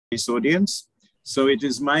this audience. So it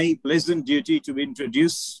is my pleasant duty to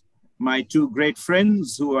introduce my two great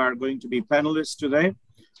friends who are going to be panelists today.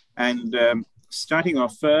 And starting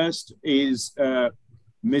off first is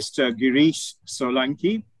Mr. Girish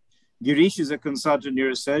Solanki. Girish is a consultant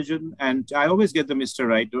neurosurgeon, and I always get the Mr.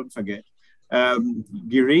 right, don't forget.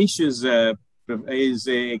 Girish is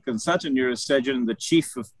a consultant neurosurgeon, the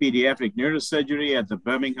chief of pediatric neurosurgery at the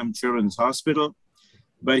Birmingham Children's Hospital.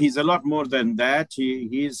 But he's a lot more than that.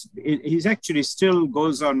 He's actually still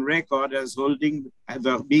goes on record as being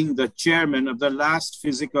the chairman of the last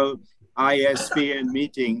physical ISPN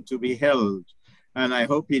meeting to be held. And I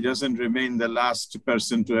hope he doesn't remain the last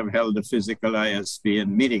person to have held a physical ISPN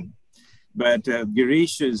meeting. But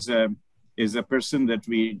Girish is a person that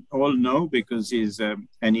we all know because he's an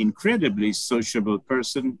incredibly sociable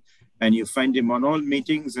person. And you find him on all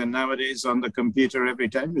meetings and nowadays on the computer every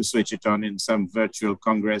time you switch it on in some virtual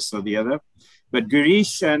congress or the other. But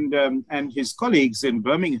Girish and his colleagues in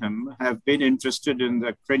Birmingham have been interested in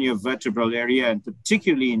the craniovertebral area and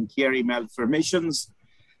particularly in Chiari malformations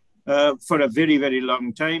for a very, very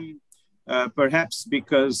long time. Perhaps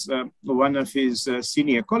because one of his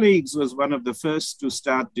senior colleagues was one of the first to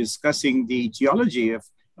start discussing the etiology of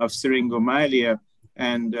syringomyelia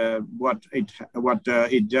and what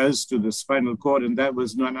it does to the spinal cord. And that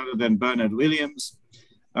was none other than Bernard Williams,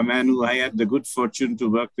 a man who I had the good fortune to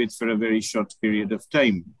work with for a very short period of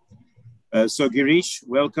time. So Girish,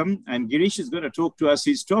 welcome. And Girish is going to talk to us.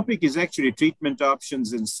 His topic is actually treatment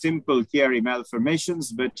options in simple Chiari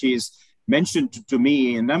malformations, but he's mentioned to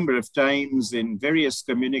me a number of times in various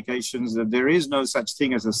communications that there is no such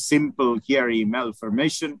thing as a simple Chiari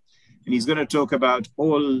malformation. And he's going to talk about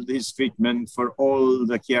all his treatment for all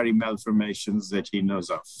the Chiari malformations that he knows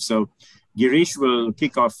of. So Girish will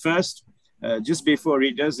kick off first. Just before he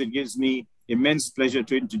does, it gives me immense pleasure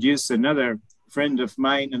to introduce another friend of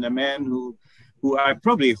mine and a man who I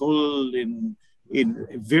probably hold in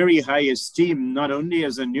very high esteem, not only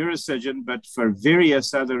as a neurosurgeon, but for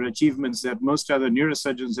various other achievements that most other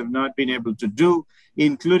neurosurgeons have not been able to do,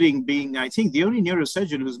 including being, I think, the only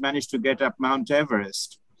neurosurgeon who's managed to get up Mount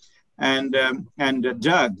Everest. And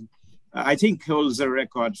Doug, I think, holds a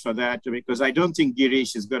record for that because I don't think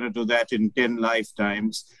Girish is going to do that in 10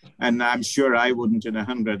 lifetimes. And I'm sure I wouldn't in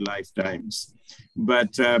 100 lifetimes.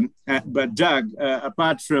 But Doug,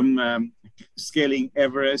 apart from scaling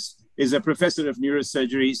Everest, is a professor of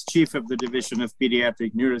neurosurgery, he's chief of the division of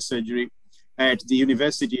pediatric neurosurgery at the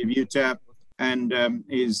University of Utah, and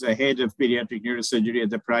is a head of pediatric neurosurgery at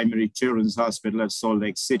the Primary Children's Hospital at Salt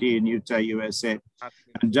Lake City in Utah, USA.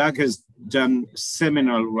 And Doug has done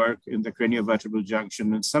seminal work in the craniovertebral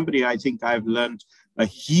junction, and somebody I think I've learned a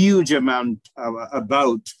huge amount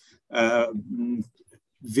about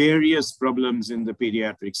various problems in the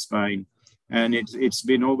pediatric spine. And it's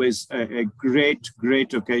been always a great,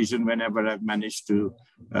 great occasion whenever I've managed to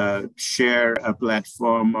share a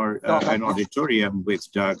platform or an auditorium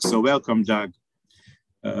with Doug. So welcome, Doug.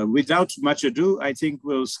 Without much ado, I think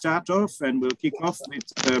we'll start off and we'll kick off with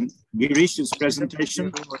Girish's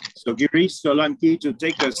presentation. So Girish Solanki to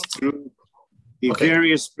take us through the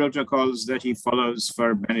various protocols that he follows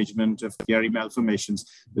for management of Chiari malformations.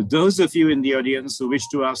 Those of you in the audience who wish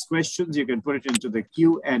to ask questions, you can put it into the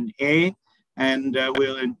Q&A. And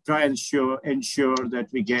we'll try and ensure that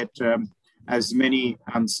we get as many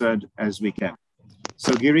answered as we can.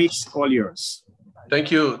 So Girish, all yours.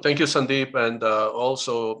 Thank you, Sandeep. And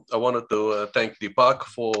also I wanted to thank Deepak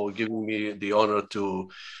for giving me the honor to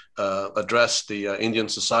address the Indian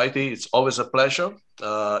Society. It's always a pleasure.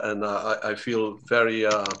 And I feel very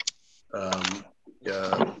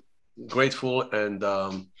grateful and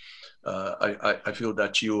I feel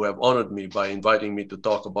that you have honored me by inviting me to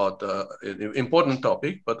talk about an important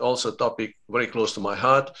topic, but also a topic very close to my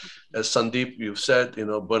heart. As Sandeep, you've said,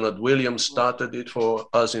 Bernard Williams started it for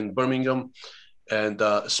us in Birmingham, and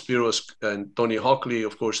Spiros and Tony Hockley,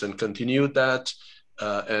 of course, then continued that.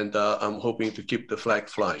 And I'm hoping to keep the flag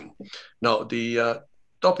flying. Now, the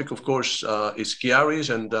topic, of course, is Chiari's,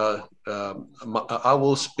 and I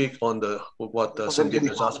will speak on what Sandeep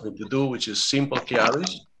has asked me to do, which is simple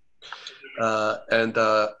Chiari's.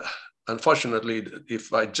 Unfortunately,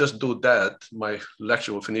 if I just do that, my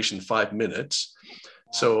lecture will finish in 5 minutes.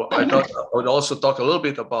 So I thought I would also talk a little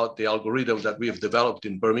bit about the algorithm that we have developed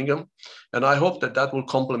in Birmingham. And I hope that will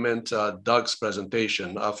complement Doug's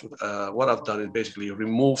presentation. What I've done is basically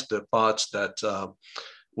removed the parts that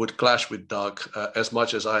would clash with Doug, as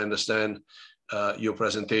much as I understand your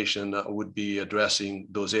presentation would be addressing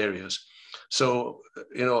those areas. So,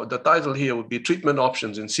 the title here would be Treatment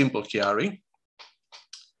Options in Simple Chiari.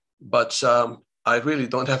 But I really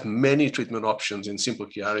don't have many treatment options in simple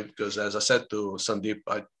Chiari because, as I said to Sandeep,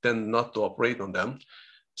 I tend not to operate on them.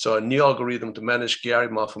 So a new algorithm to manage Chiari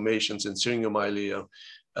malformations in syringomyelia,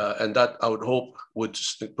 and that I would hope would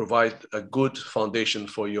provide a good foundation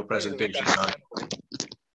for your presentation.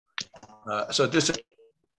 So this is,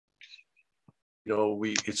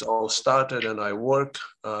 it's all started and I work.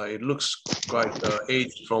 It looks quite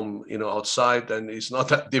aged from, outside, and it's not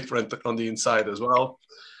that different on the inside as well.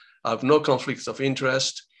 I have no conflicts of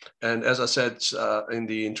interest. And as I said in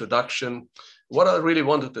the introduction, what I really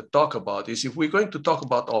wanted to talk about is if we're going to talk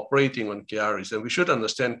about operating on Chiaris, then we should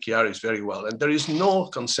understand Chiaris very well. And there is no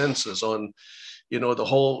consensus on, the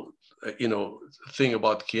whole, thing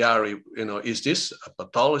about Chiari. Is this a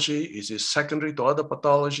pathology? Is this secondary to other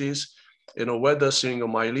pathologies? Where does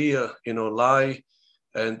syringomyelia, lie?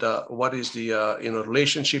 And what is the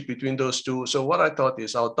relationship between those two? So what I thought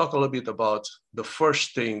is I'll talk a little bit about the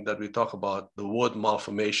first thing that we talk about, the word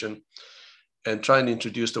malformation, and try and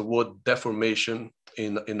introduce the word deformation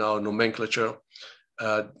in our nomenclature.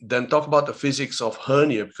 Then talk about the physics of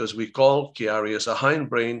hernia, because we call Chiari as a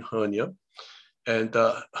hindbrain hernia, and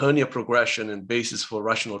hernia progression and basis for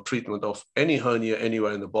rational treatment of any hernia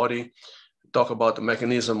anywhere in the body. Talk about the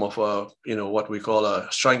mechanism of what we call a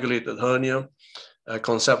strangulated hernia, a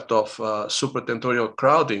concept of supratentorial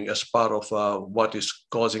crowding as part of what is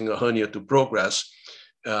causing a hernia to progress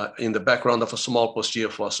in the background of a small posterior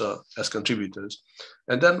fossa as contributors.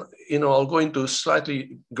 And then, I'll go into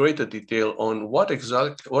slightly greater detail on what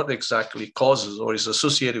exactly causes or is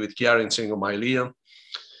associated with Chiari and syringomyelia.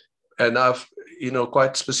 And I've,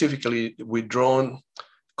 quite specifically withdrawn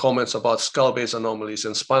comments about skull-base anomalies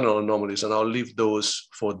and spinal anomalies, and I'll leave those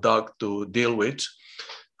for Doug to deal with.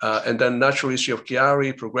 And then natural history of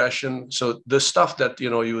Chiari, progression. So the stuff that,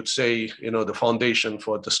 you would say, the foundation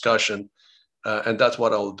for discussion, and that's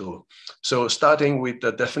what I'll do. So starting with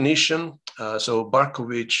the definition. So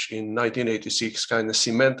Barkovich in 1986 kind of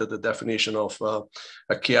cemented the definition of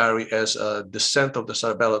a Chiari as a descent of the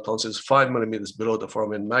cerebellar tonsils 5 millimeters below the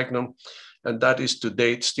foramen magnum. And that is to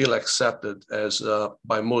date still accepted as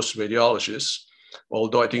by most radiologists,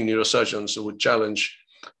 although I think neurosurgeons would challenge,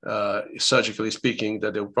 surgically speaking,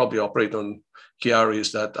 that they'll probably operate on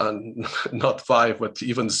Chiaris that are not 5, but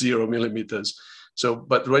even 0 millimeters. So,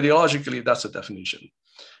 but radiologically, that's a definition.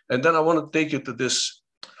 And then I want to take you to this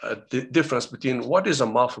difference between what is a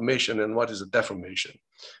malformation and what is a deformation.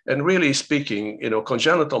 And really speaking,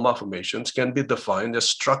 congenital malformations can be defined as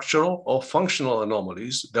structural or functional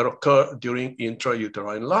anomalies that occur during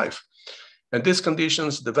intrauterine life. And these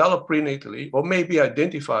conditions develop prenatally or may be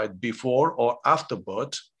identified before or after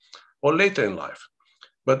birth or later in life.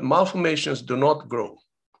 But malformations do not grow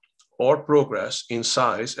or progress in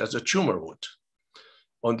size as a tumor would.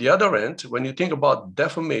 On the other end, when you think about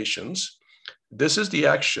deformations, this is the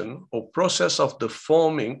action or process of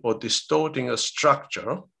deforming or distorting a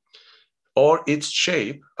structure or its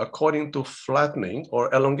shape according to flattening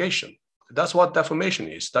or elongation. That's what deformation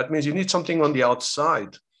is. That means you need something on the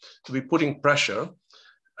outside to be putting pressure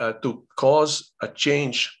to cause a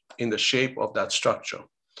change in the shape of that structure.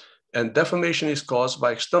 And deformation is caused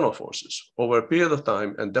by external forces over a period of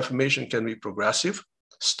time, and deformation can be progressive,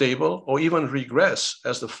 stable, or even regress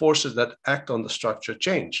as the forces that act on the structure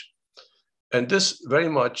change. And this very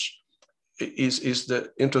much is the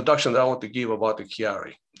introduction that I want to give about the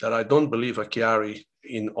Chiari, that I don't believe a Chiari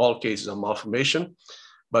in all cases a malformation,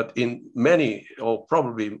 but in many, or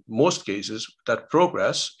probably most cases, that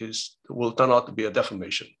progress will turn out to be a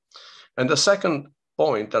deformation. And the second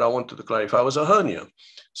point that I wanted to clarify was a hernia.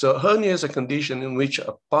 So a hernia is a condition in which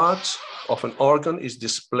a part of an organ is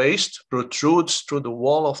displaced, protrudes through the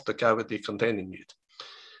wall of the cavity containing it.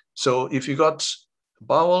 So if you got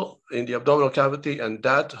bowel in the abdominal cavity and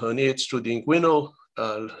that herniates through the inguinal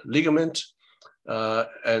ligament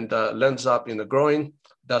and lands up in the groin,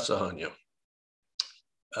 that's a hernia.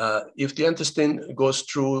 If the intestine goes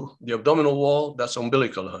through the abdominal wall, that's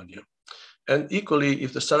umbilical hernia. And equally,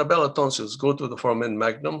 if the cerebellar tonsils go to the foramen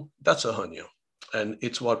magnum, that's a hernia. And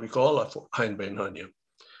it's what we call a hindbrain hernia.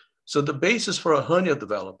 So the basis for a hernia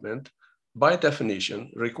development, by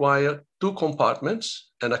definition, require 2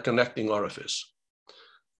 compartments and a connecting orifice.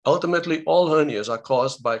 Ultimately, all hernias are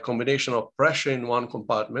caused by a combination of pressure in one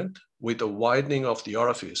compartment with a widening of the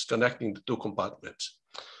orifice connecting the 2 compartments.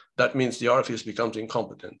 That means the orifice becomes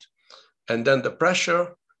incompetent. And then the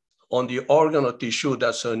pressure on the organ or tissue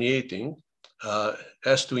that's herniating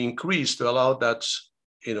has to increase to allow that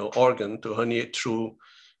organ to herniate through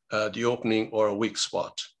the opening or a weak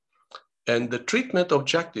spot. And the treatment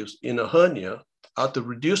objectives in a hernia are to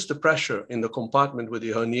reduce the pressure in the compartment with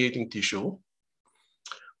the herniating tissue,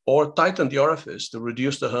 or tighten the orifice to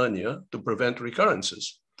reduce the hernia to prevent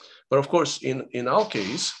recurrences. But of course, in our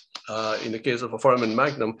case, in the case of a foramen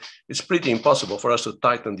magnum, it's pretty impossible for us to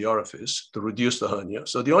tighten the orifice to reduce the hernia.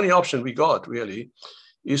 So the only option we got really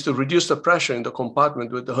is to reduce the pressure in the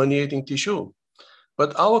compartment with the herniating tissue.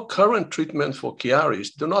 But our current treatment for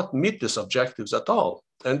Chiari's do not meet these objectives at all.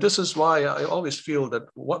 And this is why I always feel that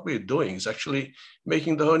what we're doing is actually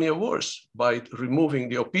making the hernia worse by removing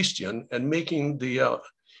the opistheon and making the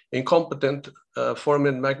incompetent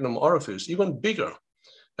foramen magnum orifice even bigger.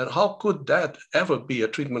 And how could that ever be a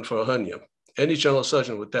treatment for a hernia? Any general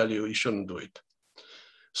surgeon would tell you shouldn't do it.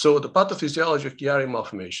 So the pathophysiology of Chiari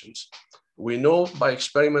malformations. We know by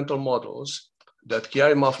experimental models that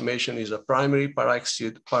Chiari malformation is a primary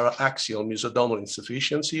paraxial mesodermal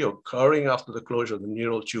insufficiency occurring after the closure of the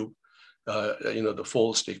neural tube, the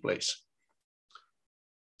folds take place.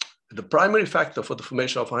 The primary factor for the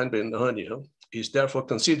formation of hindbrain hernia is therefore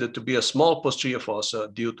considered to be a small posterior fossa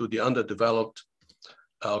due to the underdeveloped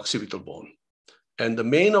occipital bone. And the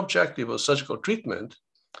main objective of surgical treatment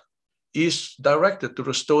is directed to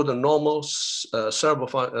restore the normal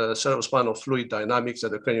cerebrospinal fluid dynamics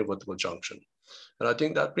at the craniovertebral junction. And I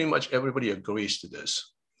think that pretty much everybody agrees to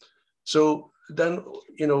this. So then,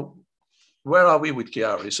 where are we with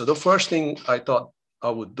Chiari? So the first thing I thought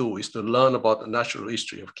I would do is to learn about the natural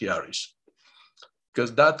history of Chiari's,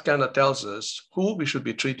 because that kind of tells us who we should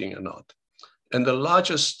be treating or not. And the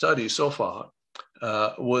largest study so far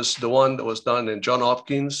was the one that was done in Johns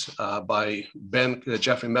Hopkins by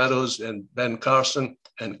Jeffrey Meadows and Ben Carson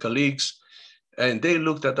and colleagues. And they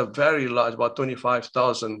looked at a very large, about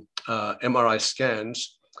 25,000 MRI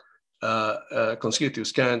scans, consecutive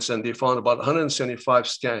scans, and they found about 175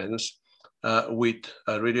 scans with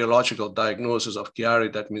a radiological diagnosis of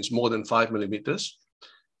Chiari, that means more than 5 millimeters.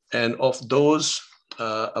 And of those,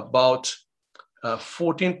 about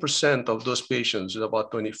 14% of those patients,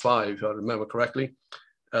 about 25, if I remember correctly,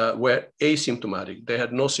 were asymptomatic. They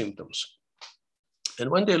had no symptoms. And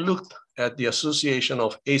when they looked at the association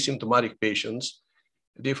of asymptomatic patients,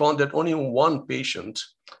 they found that only one patient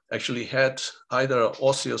actually had either an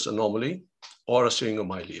osseous anomaly or a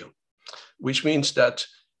syringomyelia, which means that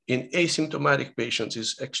in asymptomatic patients,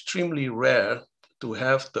 it's extremely rare to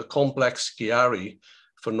have the complex Chiari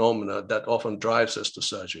phenomena that often drives us to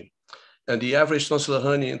surgery. And the average tonsillar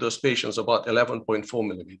hernia in those patients about 11.4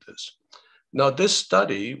 millimeters. Now, this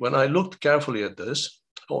study, when I looked carefully at this,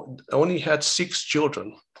 only had 6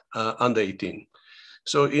 children under 18.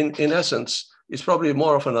 So in essence, it's probably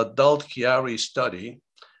more of an adult Chiari study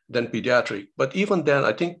than pediatric. But even then,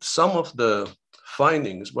 I think some of the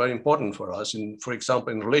findings were important for us. For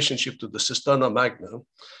example, in relationship to the cisterna magna,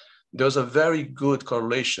 there's a very good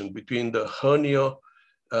correlation between the hernia,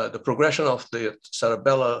 the progression of the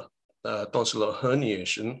cerebellar tonsillar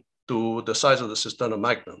herniation to the size of the cisterna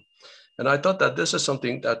magna. And I thought that this is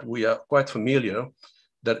something that we are quite familiar,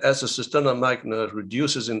 that as the cisterna magna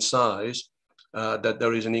reduces in size, that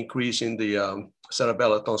there is an increase in the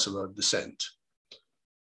cerebellar tonsillar descent.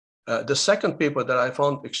 The second paper that I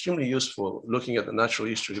found extremely useful looking at the natural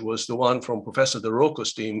history was the one from Professor De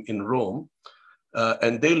Rocco's team in Rome.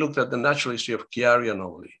 And they looked at the natural history of Chiari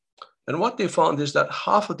anomaly. And what they found is that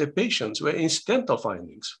half of the patients were incidental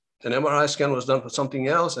findings. An MRI scan was done for something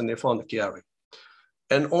else and they found the Chiari.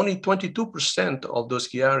 And only 22% of those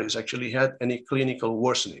Chiaris actually had any clinical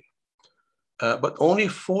worsening. But only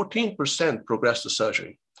 14% progressed to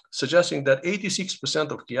surgery, suggesting that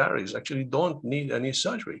 86% of Chiaris actually don't need any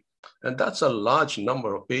surgery. And that's a large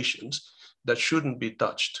number of patients that shouldn't be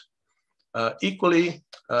touched. Equally,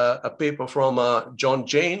 a paper from John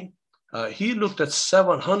Jane, he looked at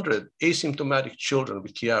 700 asymptomatic children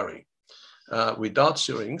with Chiari without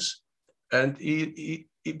syringes, and he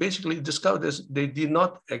basically discovered this. They did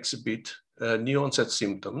not exhibit new onset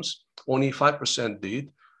symptoms, only 5%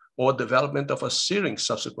 did, or development of a syringe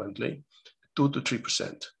subsequently, 2 to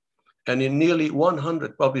 3%. And in nearly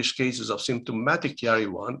 100 published cases of symptomatic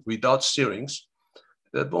Chiari 1 without syringes,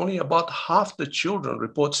 that only about half the children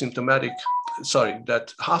report symptomatic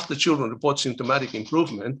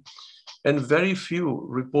improvement, and very few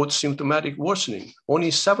report symptomatic worsening, only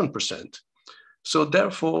 7%. So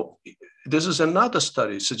therefore, this is another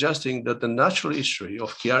study suggesting that the natural history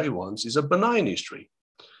of Chiari 1s is a benign history.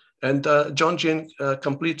 And John Jane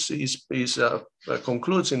concludes in his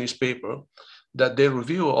paper that their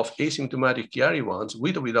review of asymptomatic Chiari 1s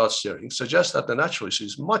with or without syringe suggests that the natural history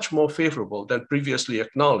is much more favorable than previously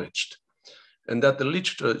acknowledged, and that the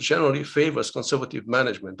literature generally favors conservative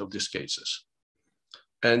management of these cases.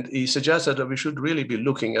 And he suggests that we should really be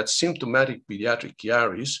looking at symptomatic pediatric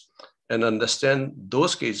Chiaris and understand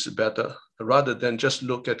those cases better, rather than just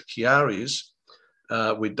look at Chiaris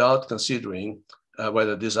without considering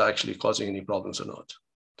whether these are actually causing any problems or not.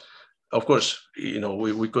 Of course,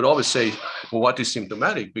 we could always say, well, what is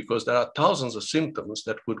symptomatic? Because there are thousands of symptoms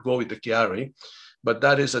that would go with the Chiari, but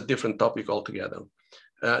that is a different topic altogether.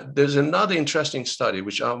 There's another interesting study,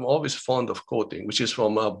 which I'm always fond of quoting, which is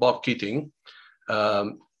from Bob Keating.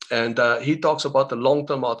 And he talks about the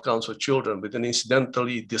long-term outcomes for children with an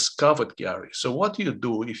incidentally discovered Chiari. So what do you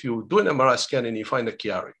do if you do an MRI scan and you find a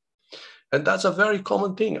Chiari? And that's a very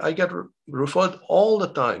common thing. I get referred all the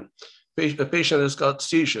time. A patient has got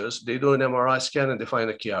seizures, they do an MRI scan and they find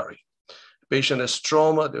a Chiari. Patient has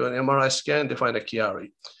trauma, they do an MRI scan, they find a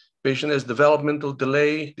Chiari. Patient has developmental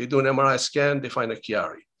delay, they do an MRI scan, they find a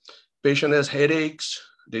Chiari. Patient has headaches,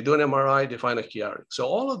 they do an MRI, they find a Chiari. So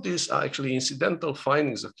all of these are actually incidental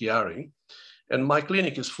findings of Chiari, and my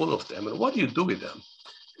clinic is full of them. And what do you do with them?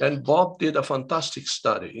 And Bob did a fantastic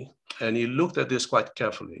study, and he looked at this quite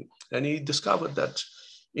carefully, and he discovered that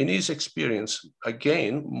in his experience,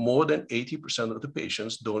 again, more than 80% of the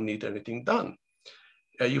patients don't need anything done.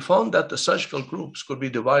 You found that the surgical groups could be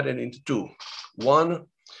divided into two. One,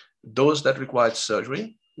 those that required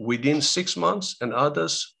surgery within 6 months, and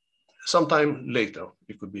others sometime later.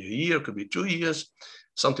 It could be a year, it could be 2 years,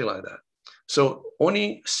 something like that. So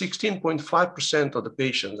only 16.5% of the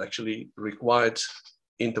patients actually required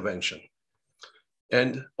intervention.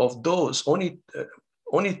 And of those, only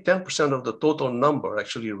 10% of the total number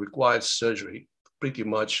actually required surgery pretty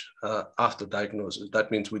much after diagnosis.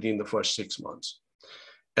 That means within the first 6 months.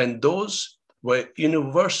 And those were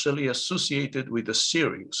universally associated with a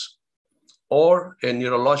syrinx or a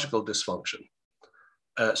neurological dysfunction.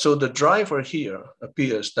 So the driver here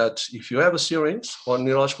appears that if you have a syrinx or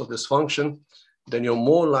neurological dysfunction, then you're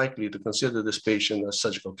more likely to consider this patient a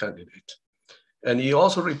surgical candidate. And he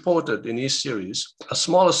also reported in his series a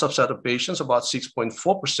smaller subset of patients, about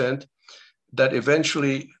 6.4%, that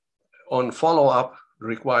eventually on follow-up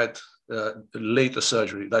required later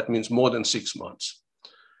surgery. That means more than 6 months.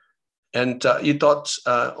 And he thought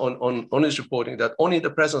on his reporting that only the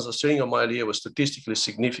presence of syringomyelia was statistically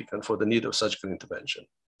significant for the need of surgical intervention.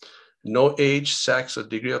 No age, sex, or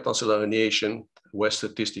degree of tonsillar herniation were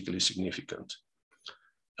statistically significant.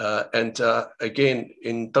 Again,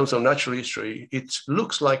 in terms of natural history, it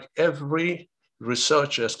looks like every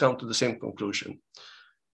researcher has come to the same conclusion.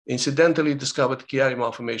 Incidentally discovered Chiari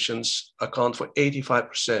malformations account for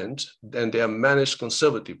 85%, and they are managed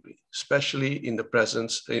conservatively, especially in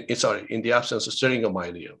the absence of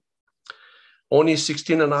syringomyelia. Only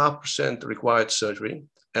 16.5% required surgery,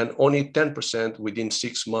 and only 10% within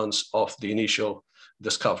 6 months of the initial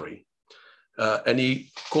discovery. And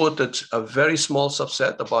he quoted a very small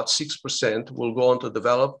subset, about 6%, will go on to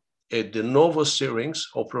develop a de novo syrinx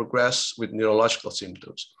or progress with neurological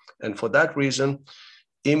symptoms. And for that reason,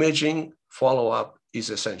 imaging follow-up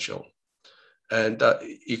is essential. And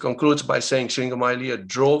he concludes by saying syringomyelia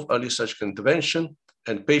drove early surgical intervention,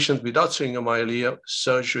 and patients without syringomyelia,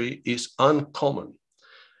 surgery is uncommon,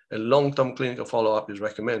 and long-term clinical follow-up is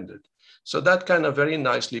recommended. So that kind of very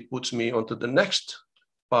nicely puts me onto the next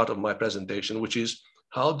part of my presentation, which is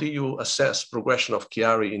how do you assess progression of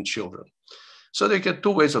Chiari in children? So there are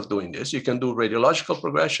two ways of doing this. You can do radiological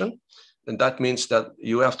progression, and that means that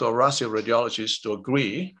you have to harass your radiologist to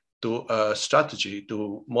agree to a strategy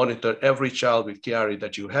to monitor every child with Chiari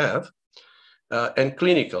that you have, and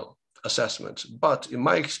clinical assessments. But in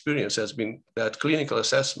my experience has been that clinical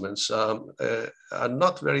assessments are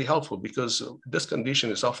not very helpful because this condition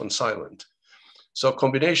is often silent. So a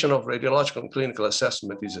combination of radiological and clinical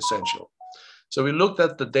assessment is essential. So we looked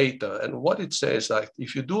at the data, and what it says, like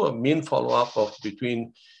if you do a mean follow-up of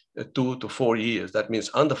between 2 to 4 years, that means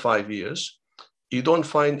under 5 years, you don't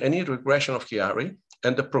find any regression of Chiari,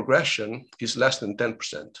 and the progression is less than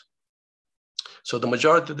 10%. So the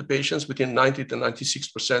majority of the patients, between 90 to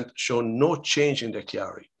 96%, show no change in their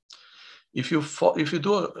Chiari. If you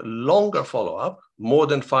do a longer follow-up, more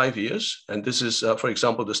than 5 years, and this is, for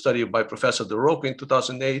example, the study by Professor DeRocco in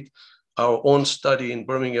 2008, our own study in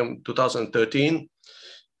Birmingham 2013,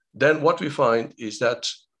 then what we find is that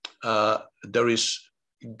there is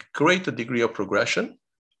greater degree of progression,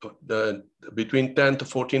 between 10 to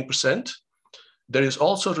 14%. There is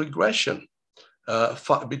also regression.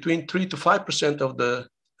 Between 3 to 5% of the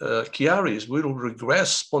Chiaris will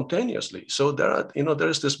regress spontaneously. So there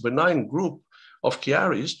is this benign group of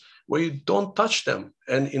Chiaris where you don't touch them,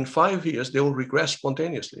 and in 5 years they will regress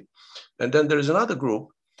spontaneously. And then there is another group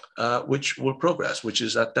which will progress, which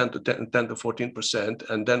is at 10 to 14%,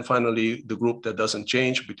 and then finally the group that doesn't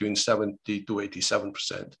change between 70 to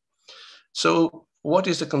 87%. So what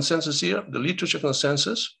is the consensus here? The literature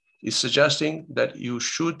consensus is suggesting that you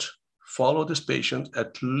should follow this patient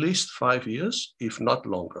at least 5 years, if not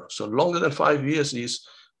longer. So longer than 5 years is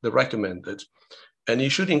the recommended. And you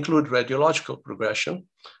should include radiological progression,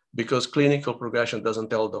 because clinical progression doesn't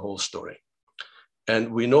tell the whole story.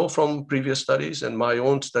 And we know from previous studies and my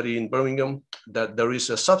own study in Birmingham that there is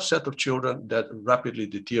a subset of children that rapidly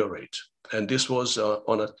deteriorate. And this was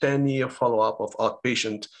on a 10-year follow-up of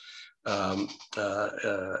outpatient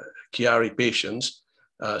Chiari patients,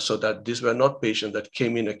 so that these were not patients that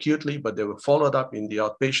came in acutely, but they were followed up in the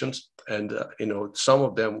outpatients, and some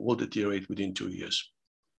of them will deteriorate within 2 years.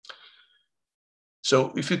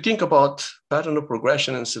 So if you think about pattern of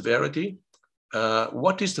progression and severity,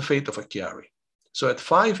 what is the fate of a Chiari? So at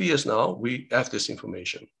 5 years now, we have this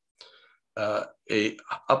information.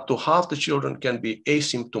 Up to half the children can be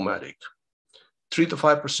asymptomatic. 3 to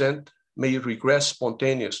 5% may regress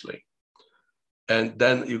spontaneously. And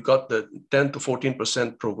then you've got the 10 to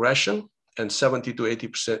 14% progression and 70 to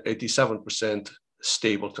 80%, 87%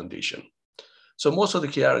 stable condition. So most of the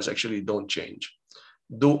Chiaris actually don't change.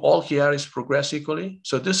 Do all Chiaris progress equally?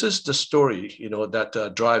 So this is the story,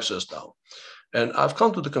 that drives us down. And I've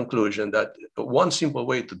come to the conclusion that one simple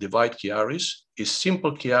way to divide Chiaris is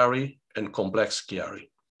simple Chiari and complex Chiari.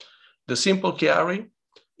 The simple Chiari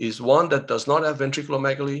is one that does not have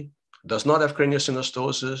ventriculomegaly, does not have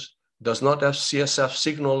craniosynostosis, does not have CSF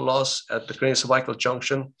signal loss at the craniocervical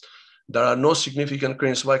junction. There are no significant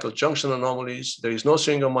craniocervical junction anomalies. There is no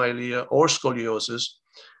syringomyelia or scoliosis.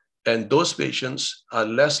 And those patients are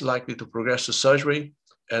less likely to progress to surgery,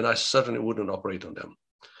 and I certainly wouldn't operate on them.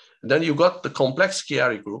 And then you've got the complex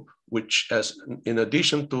Chiari group, which has, in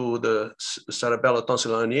addition to the cerebellar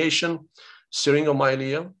tonsil herniation,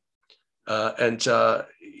 syringomyelia, and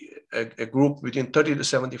a group between 30 to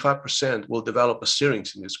 75% will develop a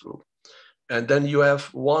syrinx in this group. And then you have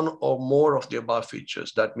one or more of the above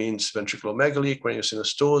features. That means ventriculomegaly,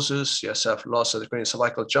 craniosynostosis, CSF loss at the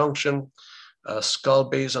craniocervical junction, skull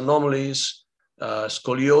base anomalies,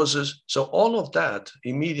 scoliosis. So all of that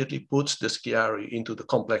immediately puts the Chiari into the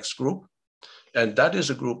complex group. And that is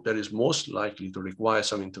a group that is most likely to require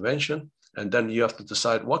some intervention. And then you have to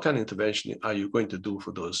decide what kind of intervention are you going to do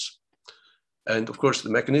for those. And of course, the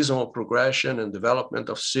mechanism of progression and development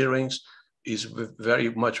of syrinx is very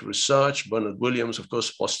much researched. Bernard Williams, of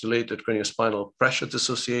course, postulated craniospinal pressure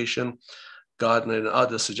dissociation. Gardner and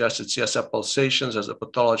others suggested CSF pulsations as a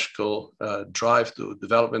pathological drive to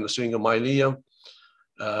development of syringomyelia.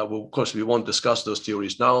 Well, of course, we won't discuss those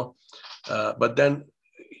theories now. But then,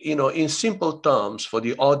 in simple terms for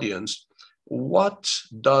the audience, when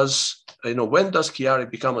does Chiari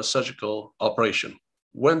become a surgical operation?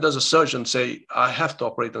 When does a surgeon say, I have to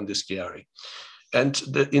operate on this Chiari? And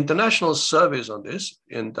the international surveys on this,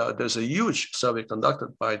 and there's a huge survey conducted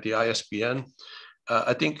by the ISPN,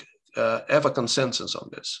 I think have a consensus on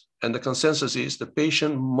this. And the consensus is the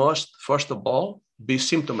patient must, first of all, be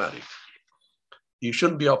symptomatic. You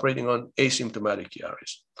shouldn't be operating on asymptomatic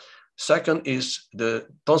Chiaris. Second is the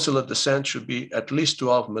tonsillar descent should be at least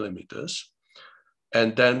 12 millimeters.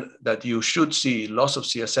 And then that you should see loss of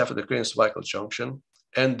CSF at the craniocervical junction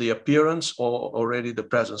and the appearance or already the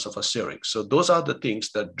presence of a syrinx. So those are the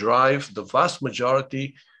things that drive the vast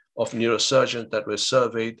majority of neurosurgeons that were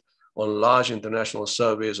surveyed on large international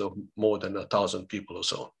surveys of more than 1,000 people or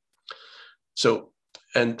so. So,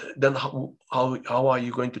 and then how are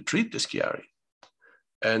you going to treat this Chiari?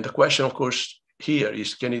 And the question, of course, here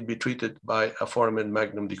is, can it be treated by a foramen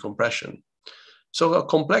magnum decompression? So a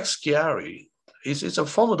complex Chiari is a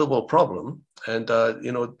formidable problem. And, Doug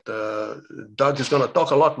is going to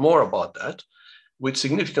talk a lot more about that, with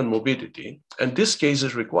significant morbidity. And these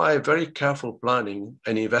cases require very careful planning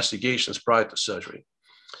and investigations prior to surgery.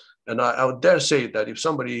 And I would dare say that if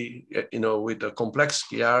somebody, with a complex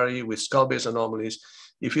Chiari, with skull base anomalies,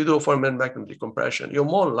 if you do a foramen magnum decompression, you're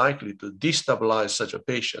more likely to destabilize such a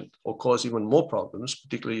patient or cause even more problems,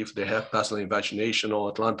 particularly if they have patellar invagination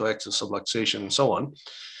or atlantoaxial subluxation and so on.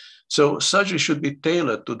 So surgery should be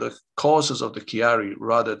tailored to the causes of the Chiari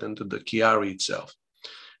rather than to the Chiari itself.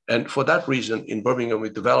 And for that reason, in Birmingham, we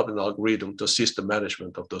developed an algorithm to assist the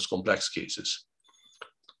management of those complex cases.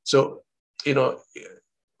 So,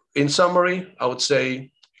 in summary, I would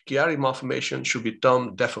say Chiari malformation should be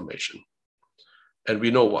termed deformation. And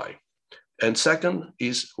we know why. And second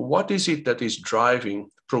is, what is it that is driving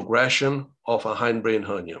progression of a hindbrain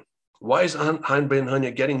hernia? Why is hindbrain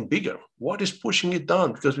hernia getting bigger? What is pushing it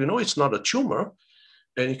down? Because we know it's not a tumor,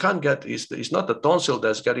 and you can't get, it's not the tonsil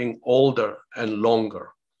that's getting older and longer.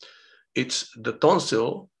 It's the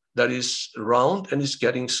tonsil that is round and is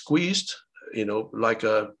getting squeezed like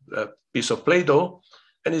a piece of Play-Doh,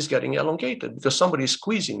 and it's getting elongated because somebody is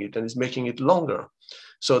squeezing it and is making it longer.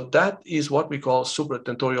 So that is what we call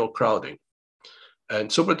supratentorial crowding. And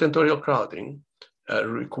supratentorial crowding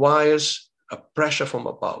requires a pressure from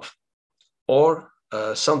above or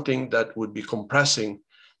something that would be compressing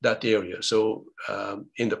that area. So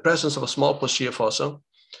in the presence of a small posterior fossa,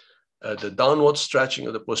 the downward stretching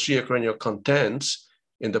of the posterior cranial contents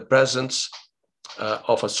in the presence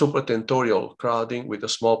of a supratentorial crowding with a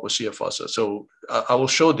small posterior fossa. So I will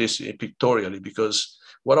show this pictorially because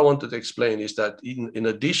what I wanted to explain is that in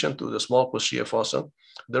addition to the small posterior fossa,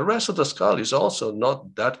 the rest of the skull is also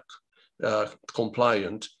not that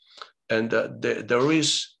compliant, and there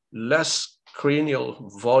is less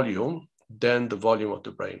cranial volume than the volume of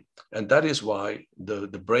the brain. And that is why the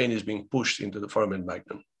brain is being pushed into the foramen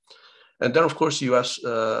magnum. And then, of course, you have,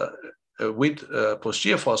 with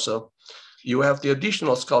posterior fossa, you have the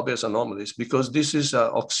additional skull base anomalies because this is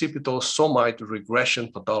occipital somite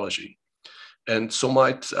regression pathology. And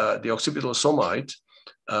somite, the occipital somite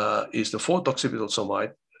is the fourth occipital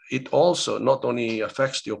somite. It also not only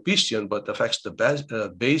affects the opistheon, but affects the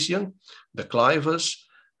Bayesian, the clivus,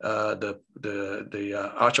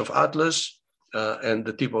 the arch of Atlas, and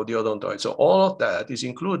the tip of the odontoid. So all of that is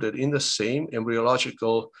included in the same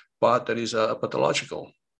embryological part that is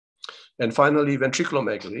pathological. And finally,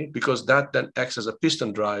 ventriculomegaly, because that then acts as a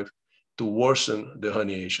piston drive to worsen the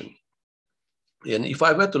herniation. And if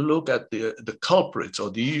I were to look at the culprits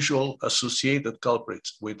or the usual associated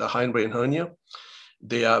culprits with a hindbrain hernia,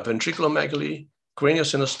 they are ventriculomegaly,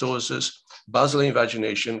 craniosynostosis, basilar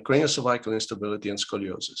invagination, craniocervical instability, and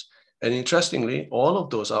scoliosis. And interestingly, all of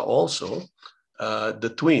those are also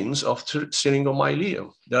the twins of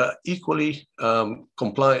syringomyelia. They're equally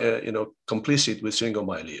complicit with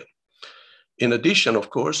syringomyelia. In addition, of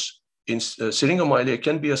course, syringomyelia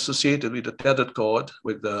can be associated with the tethered cord,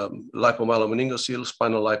 with the lipomyelomeningocele,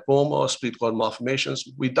 spinal lipoma, or split cord malformations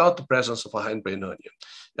without the presence of a hindbrain hernia.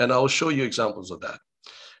 And I will show you examples of that.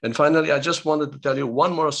 And finally, I just wanted to tell you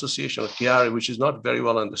one more association of Chiari, which is not very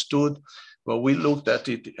well understood, but we looked at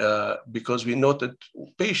it because we noted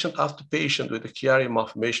patient after patient with a Chiari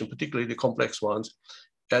malformation, particularly the complex ones,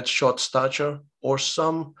 had short stature or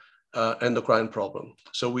some endocrine problem.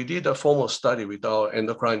 So we did a formal study with our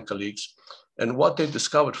endocrine colleagues, and what they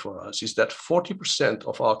discovered for us is that 40%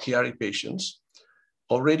 of our Chiari patients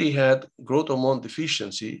already had growth hormone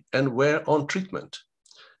deficiency and were on treatment.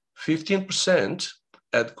 15%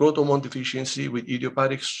 had growth hormone deficiency with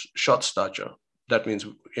idiopathic short stature. That means,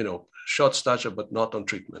 short stature, but not on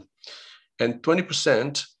treatment. And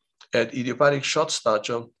 20% had idiopathic short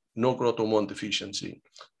stature, no growth hormone deficiency.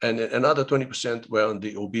 And another 20% were on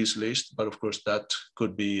the obese list, but of course that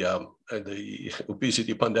could be the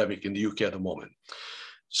obesity pandemic in the UK at the moment.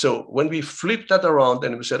 So when we flipped that around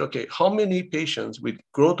and we said, okay, how many patients with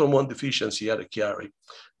growth hormone deficiency had a Chiari?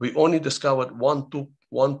 We only discovered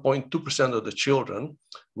 1.2% of the children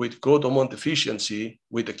with growth hormone deficiency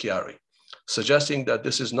with the Chiari, suggesting that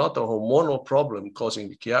this is not a hormonal problem causing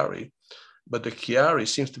the Chiari, but the Chiari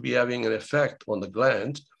seems to be having an effect on the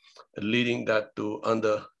gland, leading that to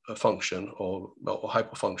underfunction or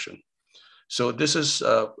hypofunction. So this is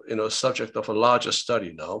subject of a larger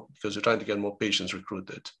study now because we're trying to get more patients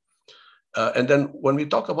recruited. And then when we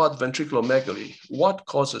talk about ventriculomegaly, what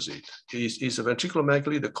causes it? Is the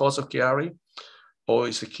ventriculomegaly the cause of Chiari, or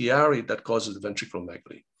is the Chiari that causes the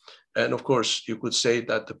ventriculomegaly? And of course, you could say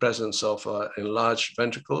that the presence of enlarged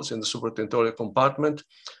ventricles in the supratentorial compartment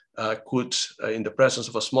could, in the presence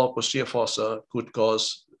of a small posterior fossa, could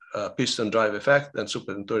cause piston drive effect and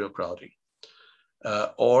supratentorial crowding.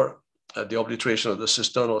 Or the obliteration of the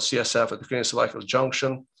cisternal CSF at the craniocervical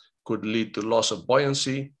junction could lead to loss of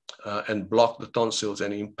buoyancy and block the tonsils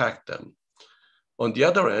and impact them. On the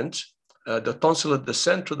other end, the tonsillar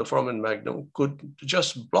descent through the foramen magnum could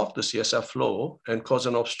just block the CSF flow and cause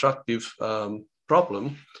an obstructive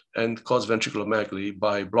problem and cause ventriculomegaly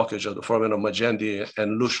by blockage of the foramen of Magendie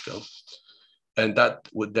and Luschka. And that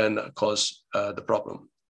would then cause the problem.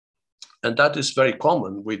 And that is very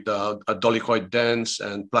common with a dolichoid dens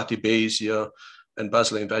and platybasia and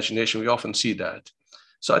basilar invagination. We often see that.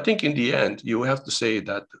 So I think in the end, you have to say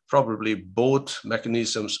that probably both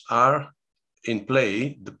mechanisms are in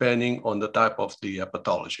play depending on the type of the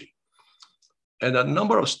pathology. And a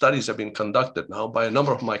number of studies have been conducted now by a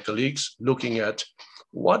number of my colleagues looking at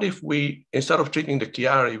what if we, instead of treating the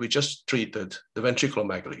Chiari, we just treated the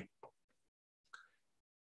ventriculomegaly.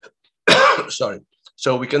 Sorry.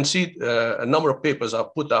 So we can see a number of papers are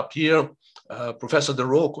put up here. Professor De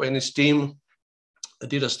Rocco and his team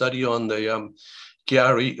did a study on the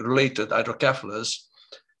Chiari-related hydrocephalus.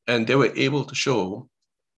 And they were able to show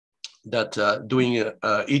that doing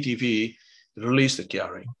ETV released the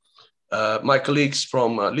Chiari. My colleagues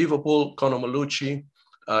from Liverpool, Conor Malucci,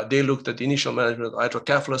 they looked at the initial management of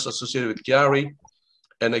hydrocephalus associated with Chiari.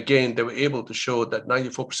 And again, they were able to show that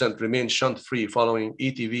 94% remained shunt-free following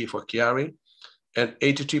ETV for Chiari, and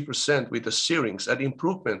 83% with the syrinx at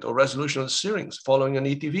improvement or resolution of the syrinx following an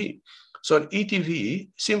ETV. So an ETV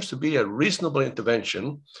seems to be a reasonable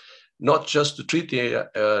intervention, not just to treat the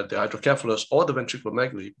hydrocephalus or the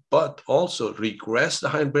ventriculomegaly, but also regress the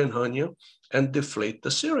hindbrain hernia and deflate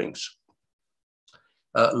the syrinx.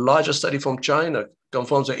 A larger study from China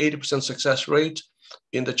confirms an 80% success rate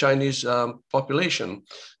in the Chinese population.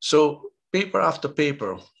 So paper after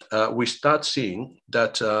paper, we start seeing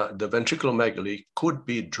that the ventriculomegaly could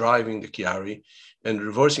be driving the Chiari, and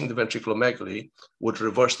reversing the ventriculomegaly would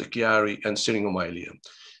reverse the Chiari and syringomyelia.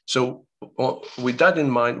 So with that in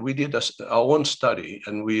mind, we did our own study,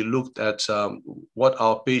 and we looked at what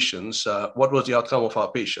was the outcome of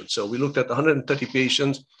our patients. So we looked at 130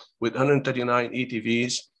 patients with 139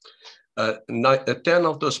 ETVs. 10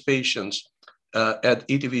 of those patients had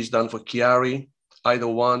ETVs done for Chiari, either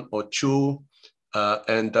 1 or 2,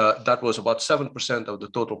 and that was about 7% of the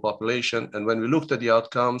total population. And when we looked at the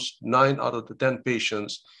outcomes, 9 out of the 10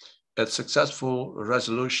 patients had successful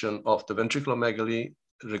resolution of the ventriculomegaly,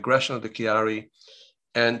 regression of the Chiari,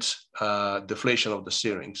 and deflation of the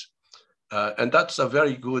syrinx. And that's a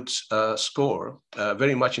very good score,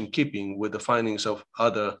 very much in keeping with the findings of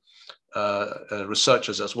other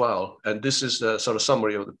researchers as well. And this is the sort of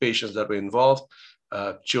summary of the patients that were involved.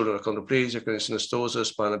 Children with achondroplasia, chronic synostosis,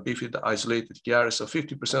 spinal bifida, isolated Chiari. So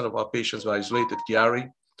 50% of our patients were isolated Chiari.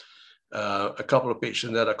 A couple of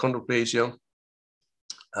patients that are achondroplasia.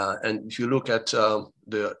 And if you look at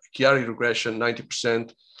the Chiari regression,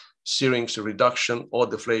 90%, syrinx reduction or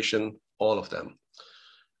deflation, all of them.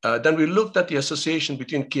 Then we looked at the association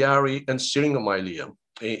between Chiari and syringomyelia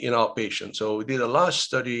in our patients. So we did a large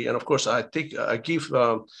study, and of course, I give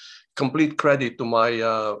complete credit to my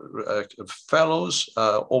fellows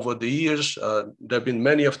over the years. There have been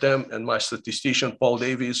many of them, and my statistician, Paul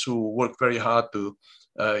Davies, who worked very hard to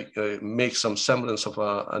make some semblance of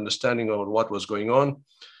understanding of what was going on.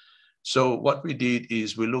 So what we did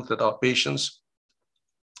is we looked at our patients,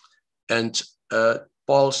 and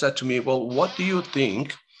Paul said to me, well, what do you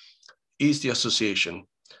think is the association?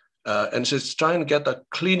 And so it's trying to get a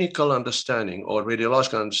clinical understanding or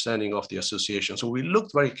radiological understanding of the association. So we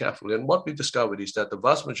looked very carefully, and what we discovered is that the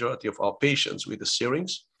vast majority of our patients with the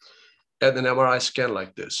syrinx had an MRI scan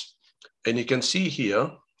like this. And you can see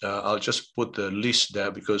here, I'll just put the list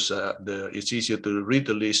there because it's easier to read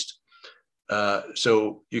the list.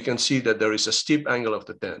 So you can see that there is a steep angle of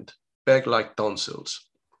the tent, peg-like tonsils.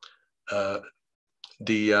 The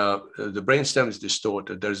brainstem is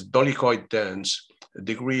distorted. There's dolichoid dens, a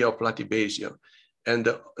degree of platybasia, and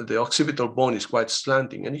the occipital bone is quite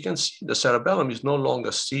slanting. And you can see the cerebellum is no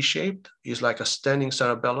longer C-shaped. It's like a standing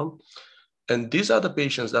cerebellum. And these are the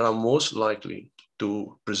patients that are most likely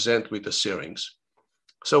to present with the syrinx.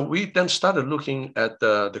 So we then started looking at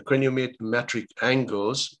the craniometric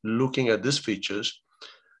angles, looking at these features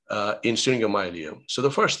in syringomyelia. So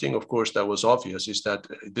the first thing, of course, that was obvious is that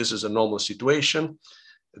this is a normal situation.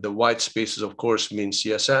 The white spaces, of course, mean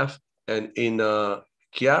CSF. And in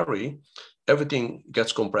Chiari, everything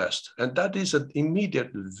gets compressed. And that is an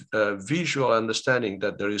immediate visual understanding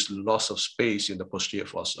that there is loss of space in the posterior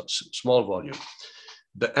fossa, small volume.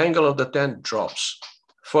 The angle of the tent drops,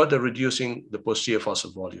 further reducing the posterior fossa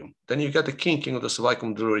volume. Then you get the kinking of the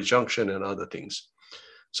cervicomedullary junction and other things.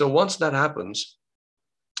 So once that happens,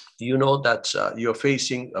 you know that you're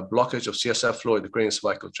facing a blockage of CSF flow in the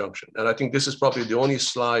craniocervical junction. And I think this is probably the only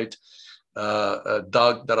slide,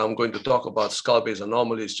 Doug, that I'm going to talk about skull-base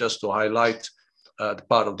anomalies, just to highlight the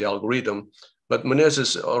part of the algorithm. But Menez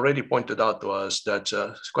has already pointed out to us that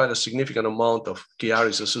quite a significant amount of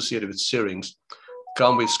Chiaris associated with syrinx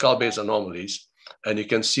come with skull-base anomalies. And you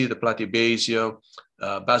can see the platybasia,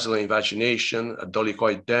 basilar invagination, a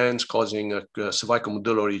dolichoid dens causing a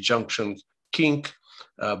cervicomedullary junction kink,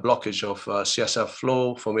 blockage of CSF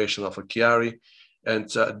flow, formation of a Chiari. And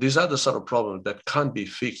these are the sort of problems that can't be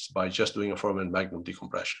fixed by just doing a foramen magnum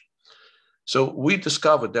decompression. So we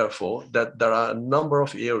discovered, therefore, that there are a number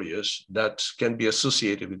of areas that can be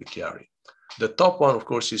associated with the Chiari. The top one, of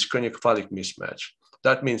course, is craniocephalic mismatch.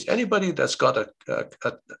 That means anybody that's got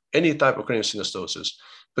any type of craniosynostosis,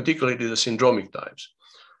 particularly the syndromic types,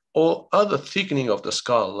 or other thickening of the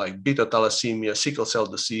skull, like beta thalassemia, sickle cell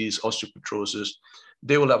disease, osteopetrosis,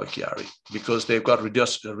 they will have a Chiari because they've got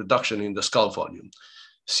reduction in the skull volume.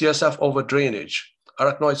 CSF overdrainage,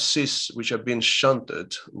 arachnoid cysts which have been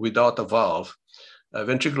shunted without a valve,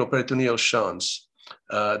 ventriculoperitoneal shunts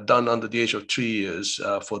done under the age of 3 years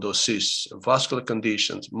for those cysts, vascular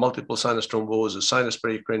conditions, multiple sinus thrombosis, sinus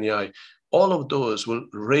pericraniae, all of those will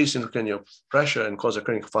raise intracranial pressure and cause a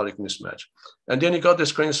craniocephalic mismatch. And then you got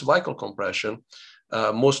this craniocervical compression,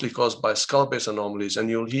 mostly caused by skull-base anomalies, and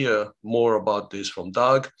you'll hear more about this from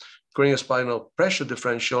Doug. Craniospinal pressure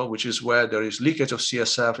differential, which is where there is leakage of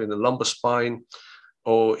CSF in the lumbar spine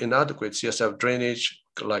or inadequate CSF drainage,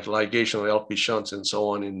 like ligation or LP shunts and so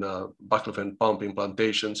on in baclofen pump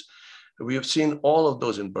implantations. We have seen all of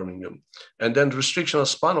those in Birmingham. And then restriction of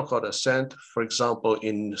spinal cord ascent, for example,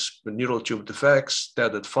 in neural tube defects,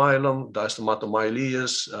 tethered phylum,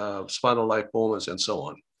 diastematomyelias, spinal lipomas, and so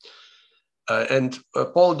on.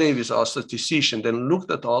 Paul Davis, our statistician, then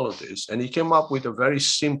looked at all of this, and he came up with a very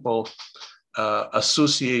simple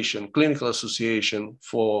clinical association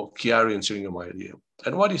for Chiari and syringomyelia.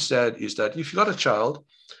 And what he said is that if you got a child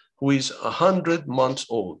who is 100 months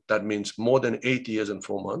old, that means more than 8 years and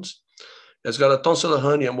 4 months, has got a tonsillar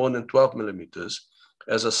hernia more than 12 millimeters,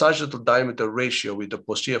 has a sagittal diameter ratio with the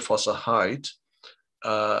posterior fossa height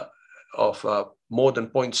of more than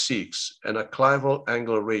 0.6 and a clival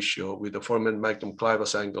angle ratio with the foramen magnum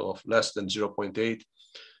clivus angle of less than 0.8,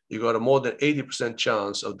 you got a more than 80%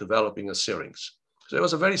 chance of developing a syrinx. So it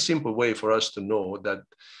was a very simple way for us to know that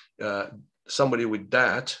somebody with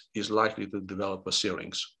that is likely to develop a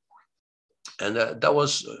syrinx. And that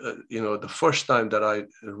was, the first time that I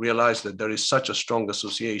realized that there is such a strong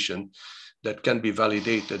association that can be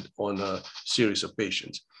validated on a series of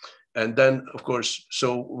patients. And then, of course,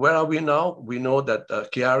 so where are we now? We know that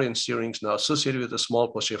Chiari and syrinx now associated with a small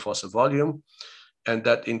posterior fossa volume, and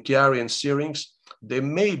that in Chiari and syrinx, there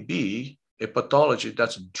may be a pathology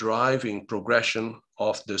that's driving progression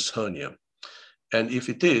of this hernia. And if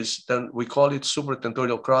it is, then we call it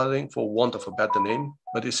supratentorial crowding for want of a better name,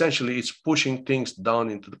 but essentially it's pushing things down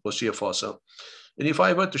into the posterior fossa. And if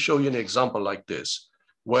I were to show you an example like this,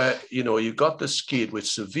 where you got this kid with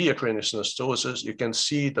severe craniosynostosis, you can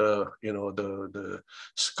see the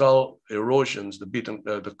skull erosions,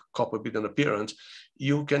 the copper beaten appearance.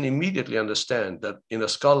 You can immediately understand that in a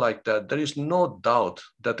skull like that, there is no doubt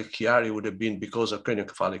that the Chiari would have been because of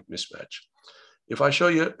craniocephalic mismatch. If I show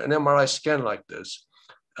you an MRI scan like this,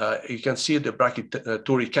 you can see the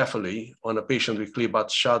brachyturicephaly on a patient with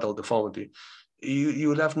Klebat-Shadal deformity. You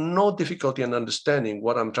will have no difficulty in understanding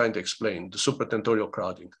what I'm trying to explain, the supratentorial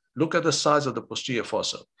crowding. Look at the size of the posterior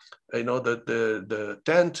fossa. The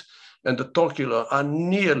tent and the torcular are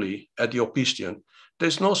nearly at the opistheon.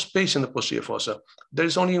 There's no space in the posterior fossa.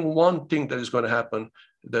 There's only one thing that is going to happen.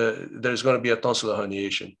 There's going to be a tonsillar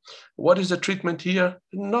herniation. What is the treatment here?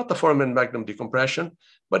 Not the foramen magnum decompression,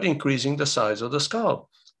 but increasing the size of the skull,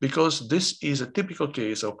 because this is a typical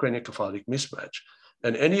case of craniocephalic mismatch.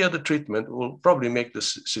 And any other treatment will probably make the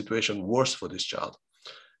situation worse for this child.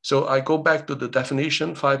 So I go back to the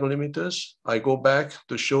definition, 5 millimeters. I go back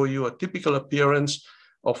to show you a typical appearance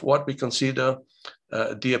of what we consider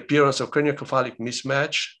the appearance of craniocephalic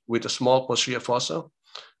mismatch with a small posterior fossa,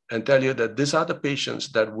 and tell you that these are the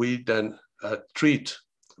patients that we then treat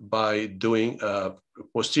by doing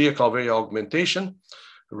posterior calvaria augmentation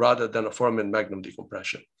rather than a foramen magnum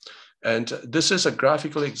decompression. And this is a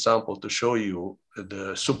graphical example to show you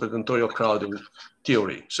the supratentorial crowding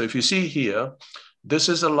theory. So if you see here, this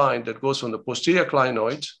is a line that goes from the posterior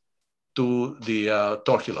clinoid to the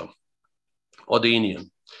torculum or the inium.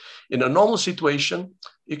 In a normal situation,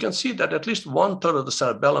 you can see that at least 1/3 of the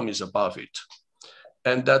cerebellum is above it,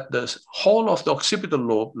 and that the whole of the occipital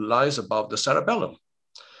lobe lies above the cerebellum.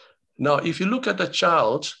 Now, if you look at a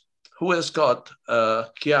child who has got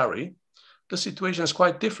Chiari, the situation is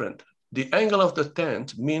quite different. The angle of the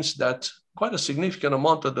tent means that quite a significant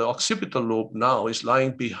amount of the occipital lobe now is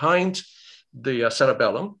lying behind the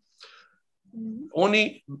cerebellum.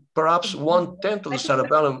 Only perhaps 1/10 of the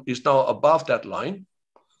cerebellum is now above that line.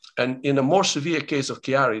 And in a more severe case of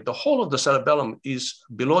Chiari, the whole of the cerebellum is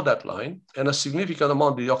below that line, and a significant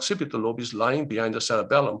amount of the occipital lobe is lying behind the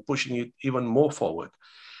cerebellum, pushing it even more forward.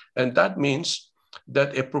 And that means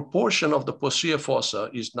that a proportion of the posterior fossa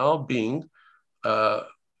is now being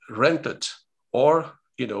rented or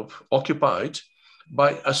occupied by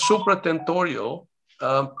a supratentorial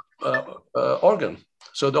organ.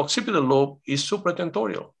 So the occipital lobe is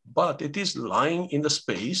supratentorial, but it is lying in the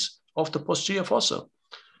space of the posterior fossa.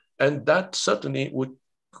 And that certainly would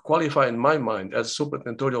qualify in my mind as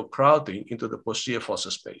supratentorial crowding into the posterior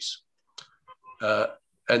fossa space.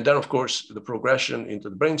 And then, of course, the progression into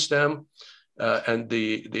the brainstem. and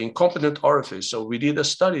the incompetent orifice. So we did a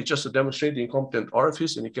study just to demonstrate the incompetent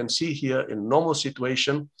orifice, and you can see here in normal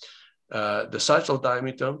situation, the sagittal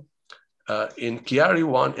diameter in Chiari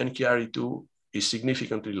 1 and Chiari 2 is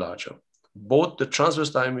significantly larger. Both the transverse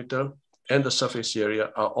diameter and the surface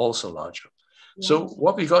area are also larger. Yeah. So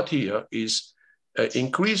what we got here is an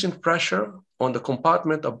increase in pressure on the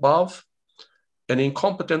compartment above an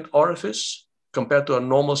incompetent orifice compared to a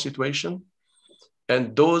normal situation,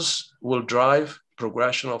 and those will drive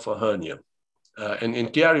progression of a hernia. And in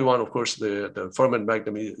Chiari 1, of course, the foramen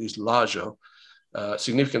magnum is larger,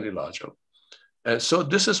 significantly larger. And so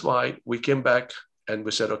this is why we came back and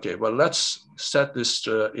we said, okay, well, let's set this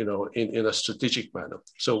in a strategic manner.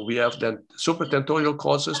 So we have then supratentorial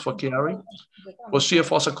causes for Chiari, posterior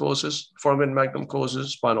fossa causes, foramen magnum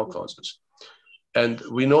causes, spinal causes. And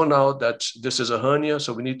we know now that this is a hernia,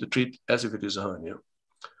 so we need to treat as if it is a hernia.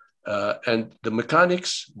 And the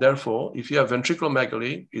mechanics, therefore, if you have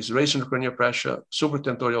ventriculomegaly, is raised intracranial pressure,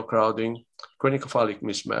 supratentorial crowding, craniocephalic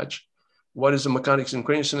mismatch. What is the mechanics in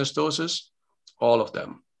craniosynostosis? All of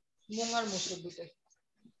them.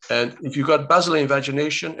 And if you got basilar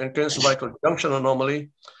invagination and craniocervical junction anomaly,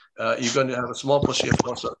 you're going to have a small posterior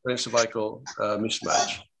fossa craniocervical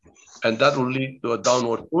mismatch. And that will lead to a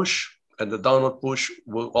downward push. And the downward push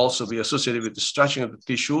will also be associated with the stretching of the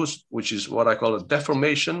tissues, which is what I call a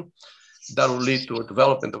deformation. That will lead to a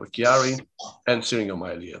development of a Chiari and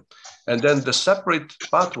syringomyelia. And then the separate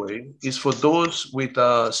pathway is for those with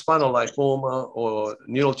spinal lipoma or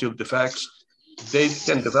neural tube defects. They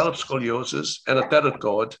can develop scoliosis and a tethered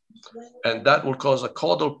cord, and that will cause a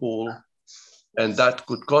caudal pull, and that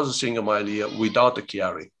could cause a syringomyelia without a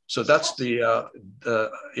Chiari. So that's the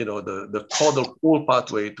caudal pull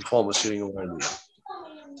pathway to form a syringomyelia.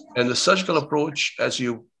 And the surgical approach, as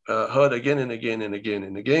you heard again and again and again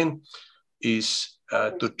and again, is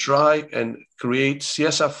to try and create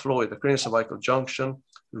CSF flow at the craniocervical junction,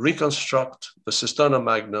 reconstruct the cisterna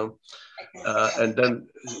magnum, and then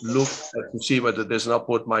look to see whether there's an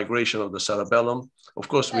upward migration of the cerebellum. Of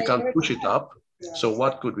course, we can't push it up. So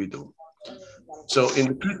what could we do? So in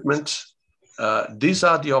the treatment, these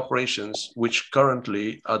are the operations which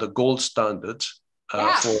currently are the gold standard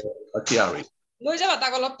for a Chiari.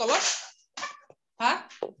 I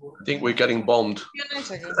think we're getting bombed.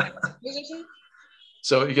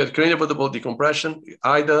 So you get craniovertebral decompression,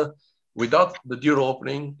 either without the dural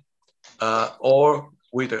opening or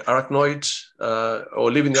with the arachnoid,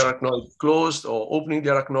 or leaving the arachnoid closed or opening the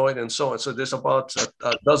arachnoid and so on. So there's about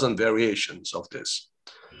a dozen variations of this.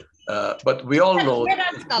 But we all know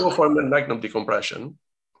that foramen magnum decompression,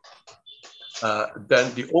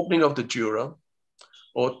 then the opening of the dura,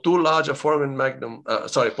 or too large a foramen magnum,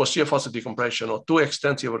 posterior fossa decompression, or too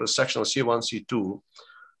extensive a resection of C1, C2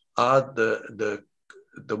 are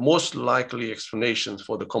the most likely explanations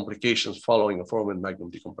for the complications following a foramen magnum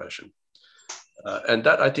decompression. And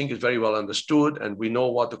that I think is very well understood, and we know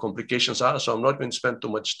what the complications are, so I'm not going to spend too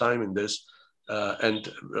much time in this.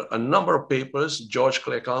 And a number of papers, George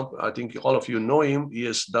Claycamp, I think all of you know him, he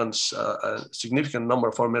has done a significant number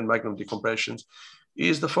of foramen magnum decompressions. He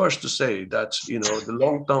is the first to say that the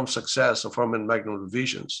long-term success of foramen magnum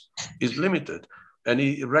revisions is limited, and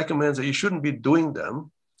he recommends that you shouldn't be doing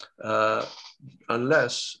them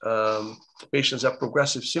unless patients have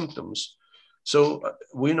progressive symptoms. So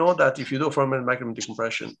we know that if you do foramen magnum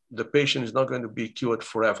decompression, the patient is not going to be cured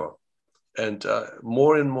forever. And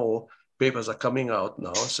more papers are coming out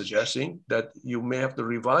now suggesting that you may have to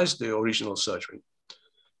revise the original surgery.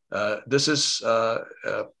 This is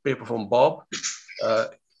a paper from Bob.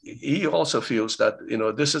 He also feels that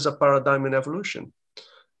this is a paradigm in evolution.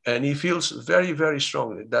 And he feels very, very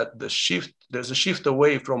strongly that there's a shift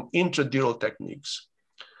away from intradural techniques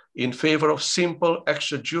in favor of simple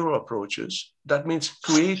extradural approaches. That means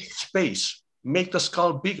create space, make the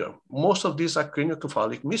skull bigger. Most of these are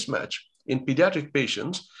craniocephalic mismatch. In pediatric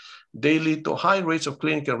patients, they lead to high rates of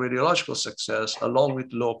clinical and radiological success along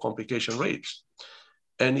with low complication rates.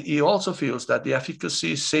 And he also feels that the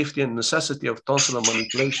efficacy, safety, and necessity of tonsillar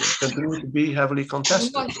manipulation continue to be heavily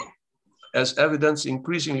contested, as evidence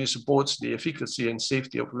increasingly supports the efficacy and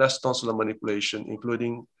safety of less tonsillar manipulation,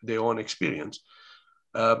 including their own experience.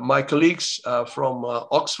 My colleagues from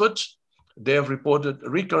Oxford, they have reported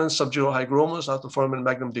recurrent subdural hygromas after foramen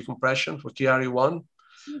magnum decompression for Chiari 1.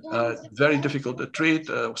 Very difficult to treat.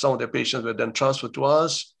 Some of their patients were then transferred to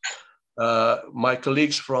us. My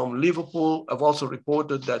colleagues from Liverpool have also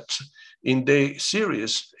reported that in their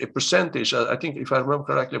series, a percentage, I think if I remember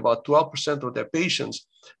correctly, about 12% of their patients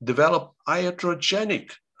develop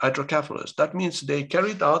iatrogenic hydrocephalus. That means they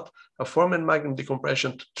carried out a foramen magnum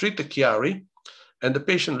decompression to treat the Chiari, And the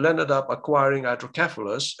patient ended up acquiring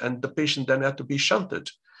hydrocephalus, and the patient then had to be shunted.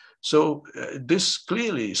 So this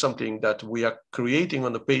clearly is something that we are creating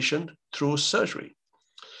on the patient through surgery.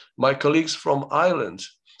 My colleagues from Ireland,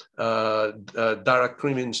 Dara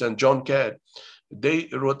Crimmins and John Cadd, they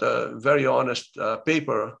wrote a very honest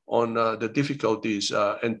paper on the difficulties,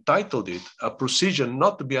 entitled it, "A Procedure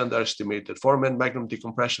Not to be Underestimated, Foramen Magnum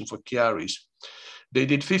Decompression for Chiaris." They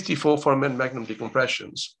did 54 foramen magnum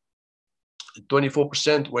decompressions.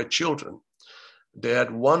 24% were children. They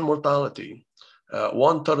had one mortality.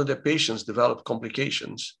 1/3 of the patients developed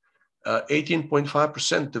complications.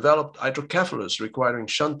 18.5% developed hydrocephalus requiring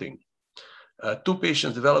shunting. 2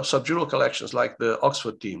 patients developed subdural collections like the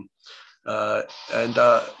Oxford team. The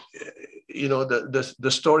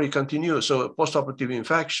story continues. So postoperative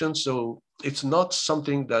infection. So it's not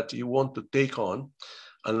something that you want to take on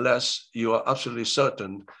unless you are absolutely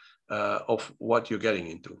certain of what you're getting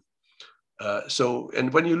into.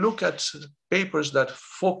 And when you look at papers that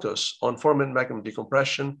focus on foramen magnum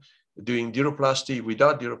decompression, doing duroplasty,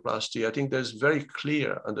 without duroplasty, I think there's very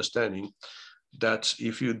clear understanding that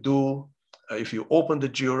if you open the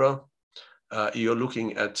dura, you're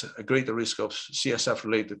looking at a greater risk of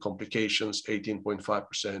CSF-related complications,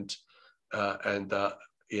 18.5%, on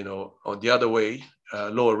the other way,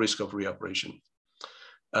 lower risk of reoperation.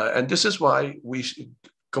 And this is why we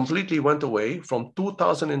completely went away from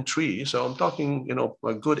 2003. So I'm talking,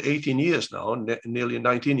 a good 18 years now, nearly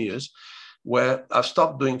 19 years, where I've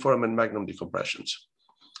stopped doing foramen magnum decompressions.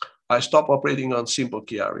 I stopped operating on simple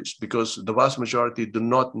Chiaris because the vast majority do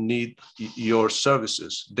not need your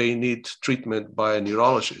services. They need treatment by a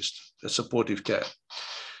neurologist, a supportive care.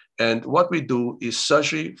 And what we do is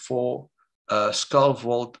surgery for skull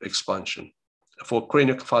vault expansion, for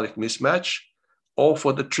craniocephalic mismatch, or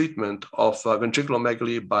for the treatment of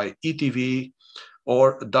ventriculomegaly by ETV,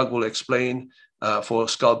 or Doug will explain for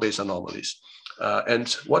skull-base anomalies.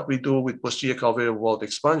 And what we do with posterior calvario vault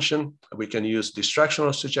expansion, we can use distraction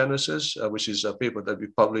osteogenesis, which is a paper that we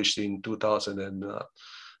published in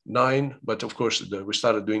 2009. But of course, we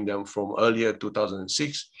started doing them from earlier,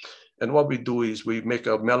 2006. And what we do is we make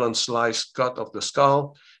a melon slice cut of the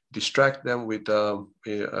skull, distract them with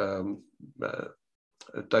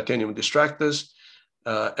titanium distractors,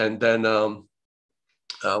 and then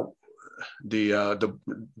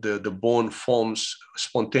the bone forms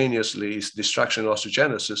spontaneously. Is distraction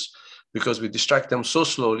osteogenesis, because we distract them so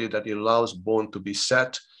slowly that it allows bone to be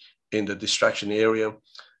set in the distraction area.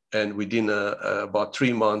 And within about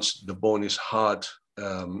 3 months, the bone is hard,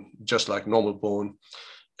 just like normal bone.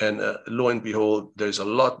 And lo and behold, there's a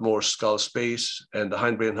lot more skull space, and the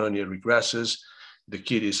hindbrain hernia regresses. The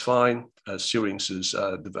kid is fine, syrinx is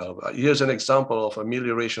developed. Here's an example of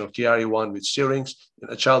amelioration of Chiari 1 with syrinx in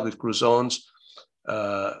a child with Crouzons.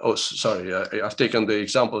 I've taken the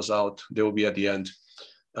examples out. They will be at the end.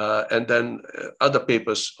 And then other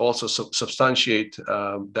papers also substantiate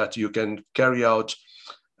that you can carry out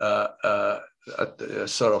for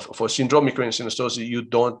syndromic cranial synostosis, you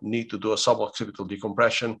don't need to do a suboccipital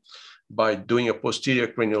decompression by doing a posterior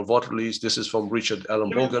cranial vault release. This is from Richard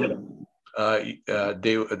Ellenbogen.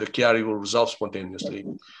 The Chiari will resolve spontaneously.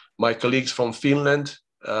 My colleagues from Finland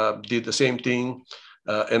did the same thing.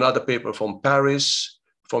 Another paper from Paris,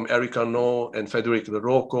 from Eric Arnaud and Federico De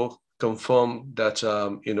Rocco, confirmed that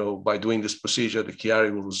by doing this procedure, the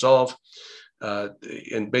Chiari will resolve.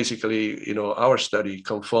 And basically, our study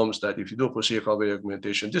confirms that if you do posterior calvario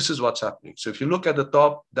augmentation, this is what's happening. So if you look at the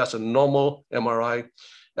top, that's a normal MRI.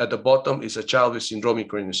 At the bottom is a child with syndromic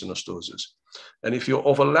cranial synostosis. And if you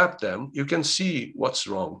overlap them, you can see what's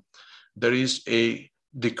wrong. There is a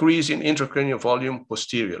decrease in intracranial volume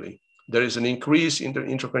posteriorly. There is an increase in the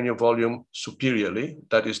intracranial volume superiorly,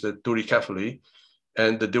 that is the turicephaly,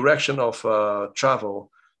 and the direction of travel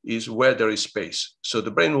is where there is space. So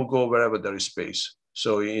the brain will go wherever there is space.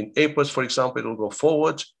 So in APOS, for example, it will go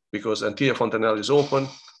forward because anterior fontanelle is open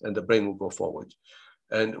and the brain will go forward.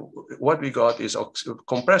 And what we got is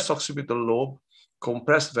compressed occipital lobe,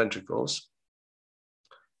 compressed ventricles.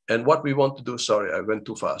 And what we want to do, sorry, I went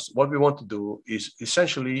too fast. What we want to do is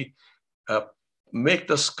essentially make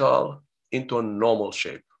the skull into a normal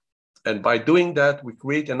shape. And by doing that, we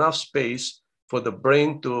create enough space for the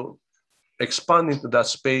brain to expand into that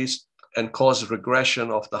space and cause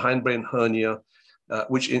regression of the hindbrain hernia,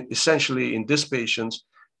 which essentially in these patients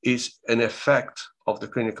is an effect of the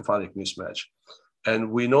craniocephalic mismatch.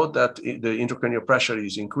 And we know that the intracranial pressure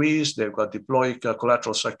is increased. They've got diploic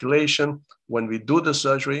collateral circulation. When we do the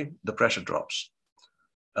surgery, the pressure drops.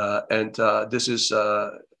 This is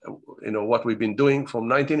what we've been doing from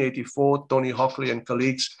 1984. Tony Hockley and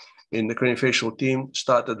colleagues in the craniofacial team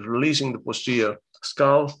started releasing the posterior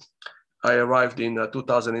skull. I arrived in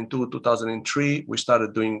 2002, 2003. We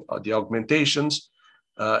started doing the augmentations,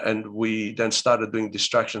 and we then started doing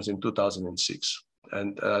distractions in 2006.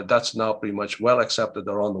 And that's now pretty much well accepted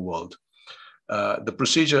around the world. The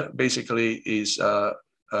procedure basically is a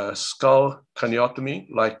skull craniotomy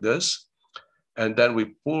like this, and then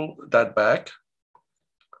we pull that back,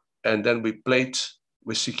 and then we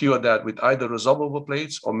secure that with either resorbable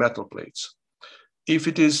plates or metal plates. If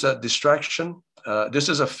it is a distraction, this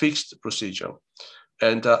is a fixed procedure.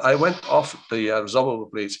 And I went off the resorbable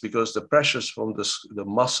plates because the pressures from the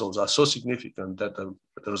muscles are so significant that the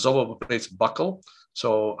resorbable plates buckle.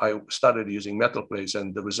 So I started using metal plates,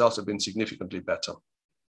 and the results have been significantly better.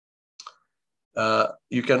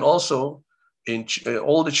 You can also, in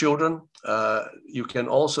older children, you can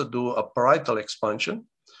also do a parietal expansion.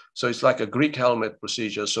 So it's like a Greek helmet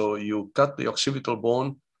procedure. So you cut the occipital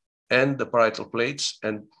bone and the parietal plates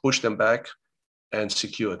and push them back and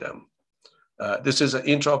secure them. This is an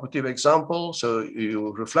intraoperative example. So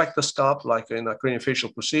you reflect the scalp like in a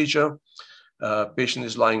craniofacial procedure. Patient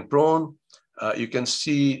is lying prone. You can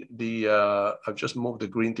see I've just moved the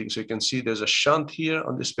green thing. So you can see there's a shunt here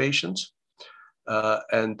on this patient.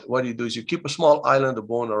 And what you do is you keep a small island of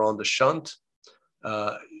bone around the shunt.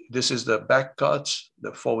 This is the back cut.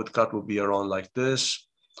 The forward cut will be around like this.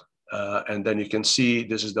 And then you can see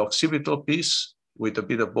this is the occipital piece with a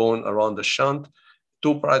bit of bone around the shunt,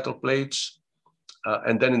 2 parietal plates.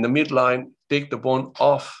 And then in the midline, take the bone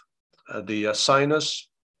off the sinus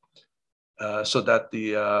so that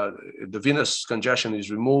the venous congestion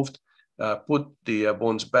is removed. Put the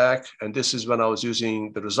bones back. And this is when I was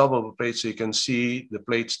using the resorbable plates. So you can see the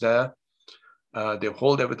plates there. They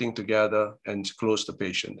hold everything together and close the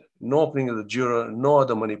patient. No opening of the dura, no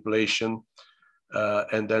other manipulation.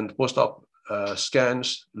 And then post-op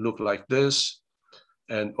scans look like this.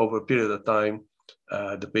 And over a period of time,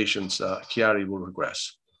 the patient's Chiari will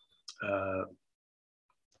regress.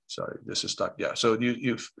 Sorry, this is stuck. Yeah, so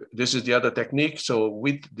this is the other technique. So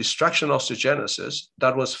with distraction osteogenesis,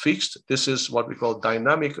 that was fixed. This is what we call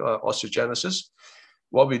dynamic osteogenesis.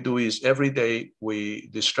 What we do is every day we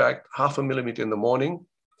distract 0.5 millimeter in the morning,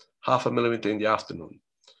 0.5 millimeter in the afternoon.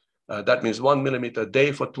 That means 1 millimeter a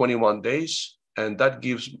day for 21 days. And that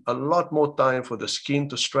gives a lot more time for the skin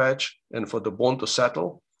to stretch and for the bone to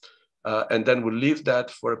settle. And then we leave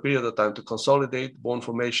that for a period of time to consolidate bone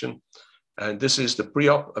formation. And this is the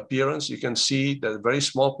pre-op appearance. You can see the very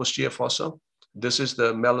small posterior fossa. This is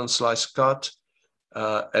the melon slice cut.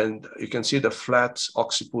 And you can see the flat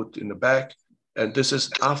occiput in the back. And this is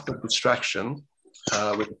after distraction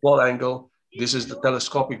with a full angle. This is the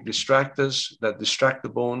telescopic distractors that distract the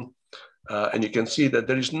bone. And you can see that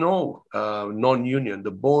there is no non-union.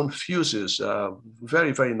 The bone fuses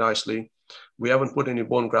very, very nicely. We haven't put any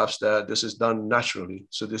bone grafts there. This is done naturally.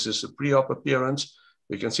 So this is a pre-op appearance.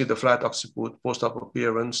 You can see the flat occiput, post-op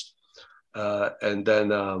appearance. And then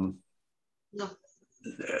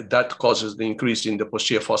that causes the increase in the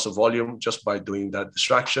posterior fossa volume just by doing that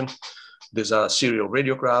distraction. These are serial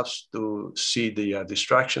radiographs to see the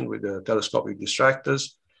distraction with the telescopic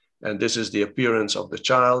distractors. And this is the appearance of the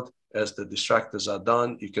child as the distractors are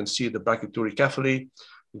done. You can see the brachyturicephaly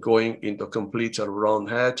going into complete round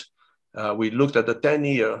head. We looked at the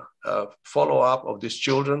 10-year follow-up of these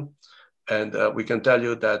children. And we can tell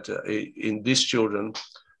you that in these children,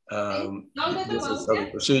 these are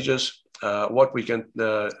several procedures. What we can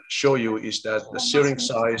show you is that the syringe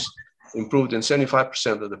size improved in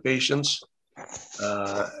 75% of the patients.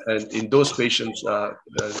 And in those patients,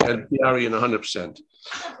 and Chiari in 100%.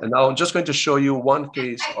 And now I'm just going to show you one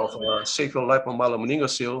case of sacral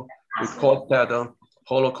lipomyelomeningocele with cord tether,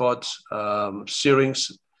 hollow cord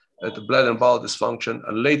syrinx at the blood and bowel dysfunction,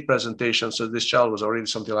 a late presentation. So this child was already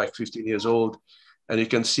something like 15 years old. And you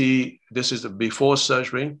can see this is the before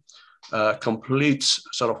surgery, complete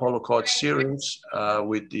sort of hollow cord syrinx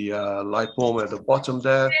with the lipoma at the bottom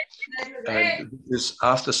there. And this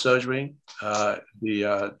after surgery,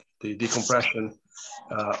 the decompression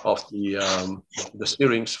of the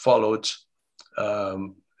syrinx followed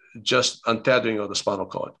just untethering of the spinal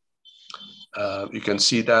cord. You can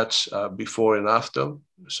see that before and after.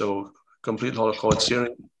 So complete hollow cord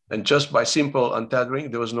syrinx. And just by simple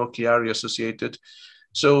untethering, there was no Chiari associated.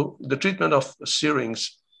 So the treatment of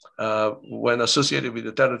syrinx when associated with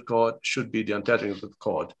the tethered cord should be the untethering of the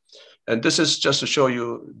cord. And this is just to show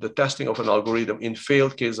you the testing of an algorithm in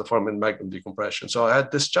failed cases of foramen magnum decompression. So I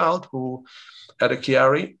had this child who had a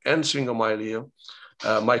Chiari and sphingomyelia.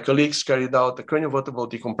 My colleagues carried out the craniovertebral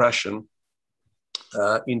decompression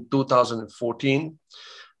in 2014.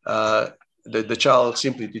 The child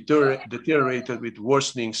simply deteriorated with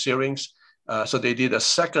worsening syrinx. So they did a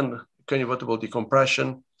second craniovertebral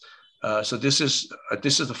decompression. So this is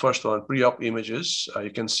the first one, pre-op images.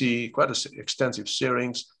 You can see quite extensive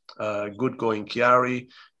serings, good going Chiari,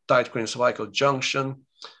 tight craniocervical junction.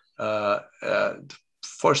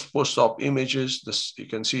 First post-op images, you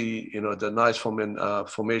can see, the nice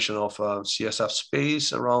formation of CSF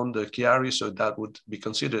space around the Chiari, so that would be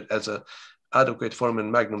considered as an adequate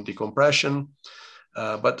foramen magnum decompression.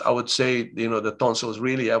 But I would say, the tonsils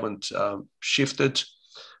really haven't shifted.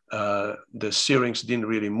 The serings didn't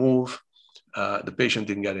really move. The patient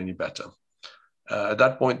didn't get any better. At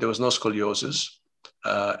that point, there was no scoliosis.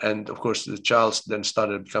 And of course, the child then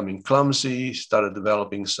started becoming clumsy, started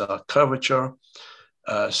developing curvature.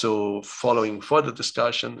 So following further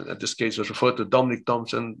discussion, this case was referred to Dominic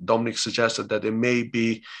Thompson. Dominic suggested that there may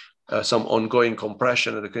be some ongoing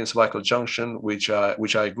compression at the craniocervical junction, which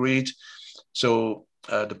I agreed. So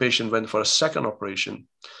the patient went for a second operation.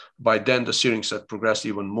 By then, the serings had progressed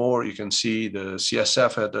even more. You can see the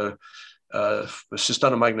CSF had the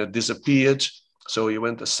cisternal magna disappeared. So he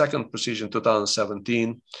went a second procedure in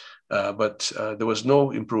 2017. But there was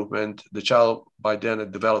no improvement. The child by then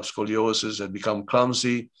had developed scoliosis, had become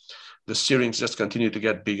clumsy. The serings just continued to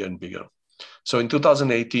get bigger and bigger. So in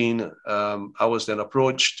 2018, I was then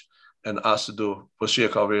approached and asked to do posterior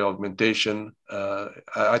cavernous augmentation.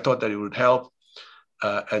 I thought that it would help.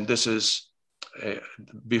 And this is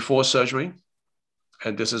before surgery,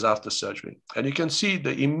 and this is after surgery. And you can see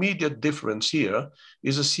the immediate difference here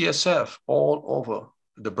is a CSF all over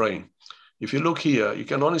the brain. If you look here, you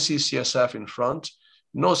can only see CSF in front,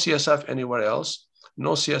 no CSF anywhere else,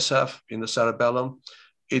 no CSF in the cerebellum.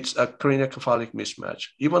 It's a craniocephalic mismatch.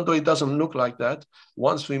 Even though it doesn't look like that,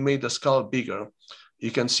 once we made the skull bigger, you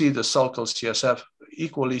can see the sulcal CSF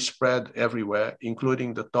equally spread everywhere,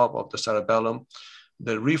 including the top of the cerebellum,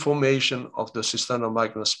 the reformation of the cisternal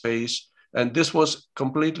magna space. And this was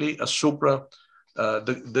completely a supra,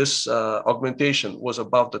 this augmentation was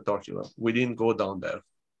above the torculum. We didn't go down there.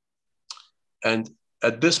 And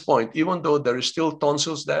at this point, even though there is still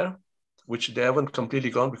tonsils there, which they haven't completely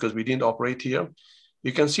gone because we didn't operate here,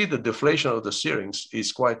 you can see the deflation of the serings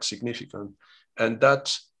is quite significant. And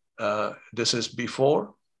that this is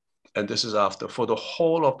before and this is after for the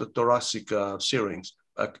whole of the thoracic serings,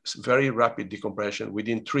 a very rapid decompression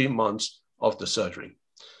within 3 months of the surgery.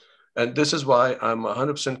 And this is why I'm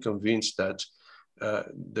 100% convinced that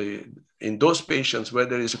in those patients where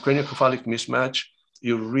there is a craniocephalic mismatch,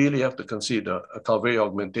 you really have to consider a Calvary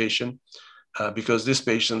augmentation because these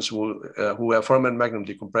patients who have foramen magnum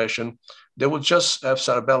decompression, they will just have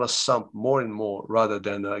cerebellar sump more and more rather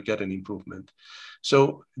than get an improvement.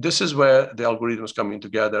 So this is where the algorithm is coming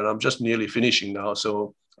together. And I'm just nearly finishing now.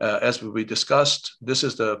 So as we discussed, this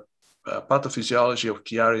is the pathophysiology of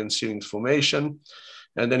Chiari and serings formation.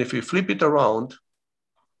 And then if we flip it around,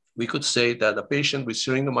 we could say that a patient with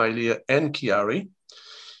syringomyelia and Chiari,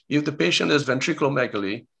 if the patient has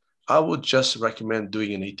ventriculomegaly, I would just recommend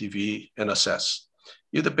doing an ATV and assess.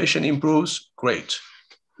 If the patient improves, great,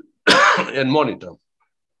 and monitor.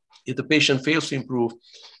 If the patient fails to improve,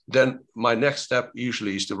 then my next step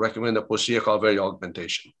usually is to recommend a posterior Calvary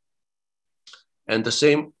augmentation. And the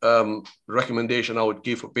same recommendation I would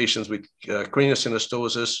give for patients with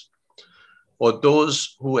craniosynostosis or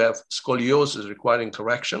those who have scoliosis requiring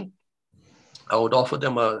correction. I would offer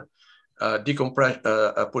them a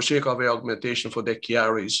posterior Calvary augmentation for their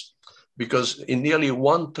Chiaris, because in nearly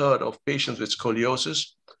 1/3 of patients with scoliosis,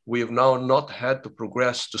 we have now not had to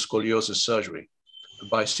progress to scoliosis surgery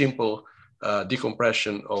by simple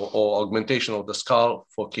decompression or augmentation of the skull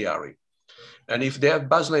for Chiari. And if they have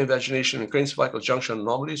basilar invagination and craniocervical junction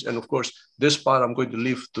anomalies, and of course, this part I'm going to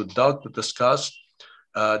leave to Doug to discuss,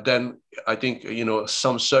 then I think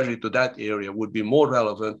some surgery to that area would be more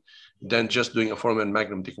relevant than just doing a foramen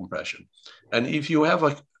magnum decompression. And if you have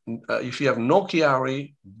no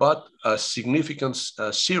Chiari but a significant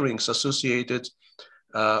serings associated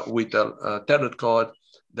with a tethered cord,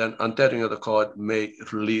 then untethering of the cord may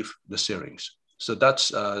relieve the serings. So that's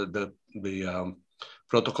the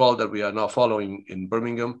protocol that we are now following in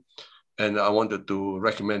Birmingham, and I wanted to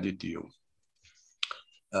recommend it to you.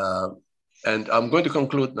 And I'm going to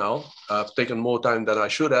conclude now. I've taken more time than I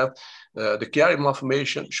should have. The Chiari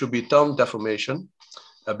malformation should be term deformation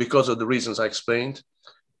because of the reasons I explained.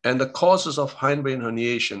 And the causes of hindbrain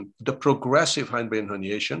herniation, the progressive hindbrain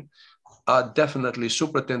herniation, are definitely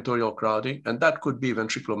supratentorial crowding. And that could be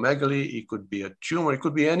ventriculomegaly, it could be a tumor, it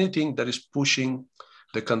could be anything that is pushing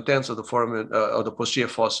the contents of the foramen of the posterior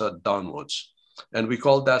fossa downwards. And we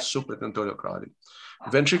call that supratentorial crowding.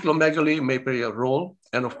 Ventriculomegaly may play a role.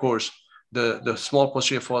 And of course, the small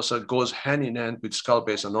posterior fossa goes hand in hand with skull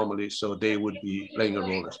base anomaly, so they would be playing a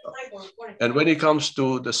role as well. And when it comes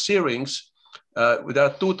to the syrinx, there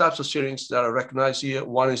are two types of syrinx that are recognized here.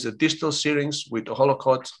 One is the distal syrinx with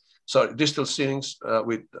distal syrinx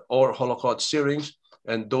with or holocauste syrinx,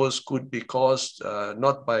 and those could be caused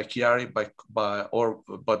not by Chiari,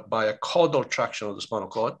 but by a caudal traction of the spinal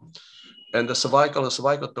cord. And the cervical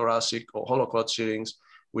thoracic or holocauste syrinx,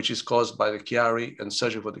 which is caused by the Chiari, and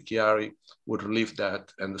surgery for the Chiari would relieve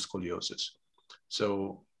that and the scoliosis.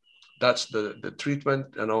 So that's the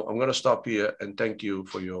treatment. And I'm going to stop here and thank you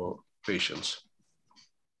for your patience.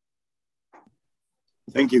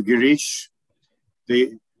 Thank you, Girish.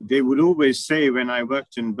 They would always say when I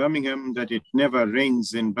worked in Birmingham that it never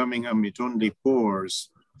rains in Birmingham, it only pours.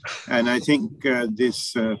 And I think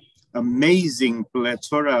this amazing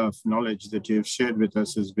plethora of knowledge that you've shared with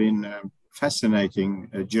us has been fascinating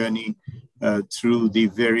journey through the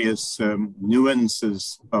various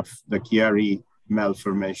nuances of the Chiari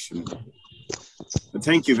malformation.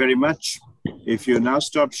 Thank you very much. If you now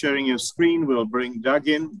stop sharing your screen, we'll bring Doug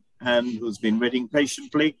in, and who's been waiting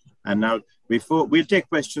patiently. And now we'll take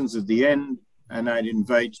questions at the end, and I'd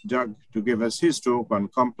invite Doug to give us his talk on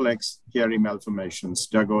complex Chiari malformations.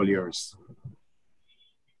 Doug, all yours.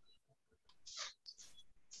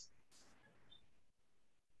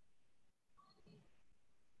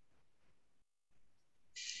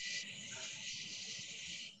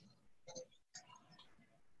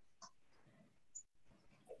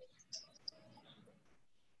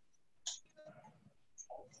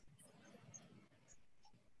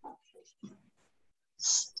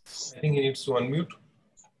 I think he needs to unmute.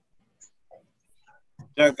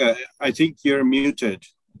 Doug, I think you're muted.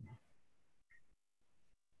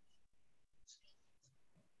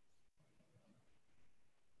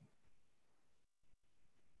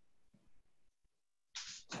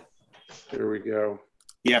 Here we go.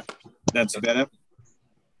 Yeah, that's better.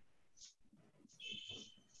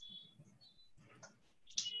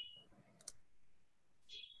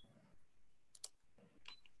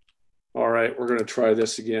 All right, we're going to try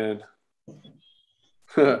this again.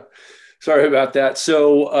 Sorry about that.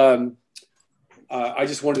 So I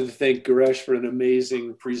just wanted to thank Girish for an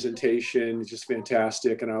amazing presentation. It's just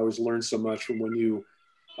fantastic. And I always learn so much from when you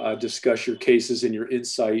discuss your cases and your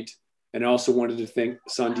insight. And I also wanted to thank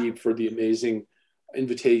Sandeep for the amazing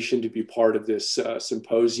invitation to be part of this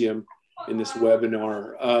symposium in this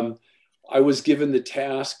webinar. I was given the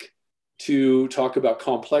task to talk about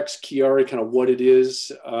complex Chiari, kind of what it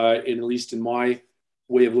is, and at least in my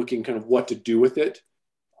way of looking, kind of what to do with it.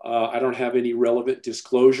 I don't have any relevant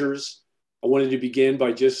disclosures. I wanted to begin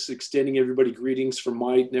by just extending everybody greetings from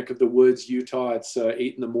my neck of the woods, Utah. It's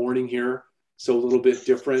 8 in the morning here, so a little bit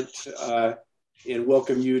different. And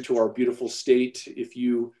welcome you to our beautiful state. If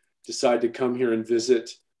you decide to come here and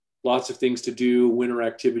visit, lots of things to do, winter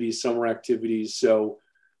activities, summer activities. So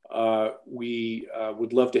we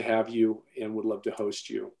would love to have you and would love to host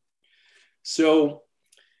you. So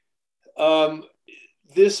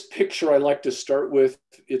this picture I like to start with,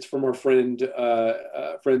 it's from our friends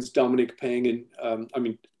Dominic Pang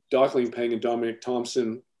and Dockling Pang and Dominic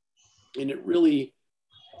Thompson. And it really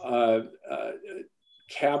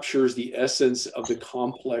captures the essence of the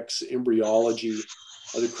complex embryology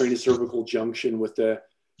of the craniocervical junction with the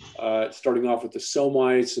starting off with the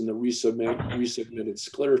somites and the resegmented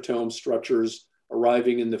sclerotome structures,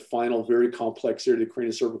 arriving in the final very complex area of the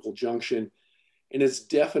craniocervical junction. And it's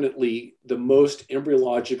definitely the most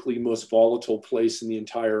embryologically most volatile place in the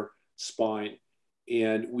entire spine.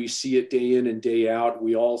 And we see it day in and day out.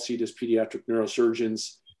 We all see it as pediatric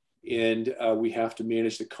neurosurgeons, and we have to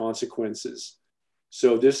manage the consequences.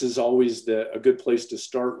 So this is always a good place to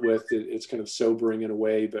start with. It's kind of sobering in a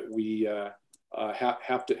way, but we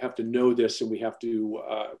have to know this, and we have to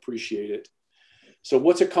appreciate it. So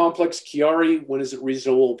what's a complex Chiari? When is it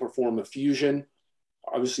reasonable to perform a fusion?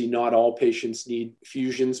 Obviously, not all patients need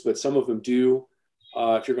fusions, but some of them do.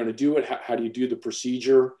 If you're going to do it, how do you do the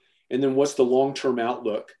procedure? And then what's the long-term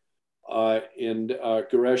outlook?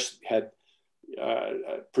 Girish had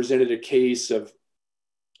presented a case of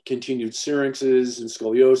continued syrinxes and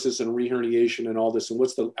scoliosis and reherniation and all this. And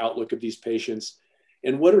what's the outlook of these patients?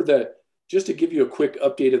 And what are just to give you a quick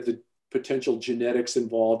update of the potential genetics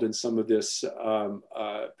involved in some of this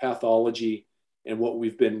pathology and what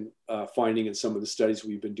we've been finding in some of the studies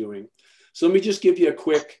we've been doing. So let me just give you a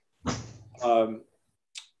quick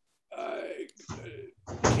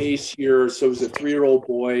case here. So it was a 3-year-old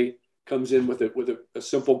boy, comes in with a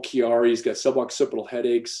simple Chiari. He's got suboccipital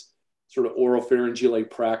headaches, sort of oropharyngeal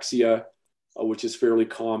apraxia, which is fairly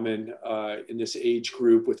common in this age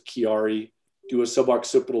group with Chiari do a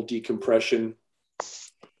suboccipital decompression,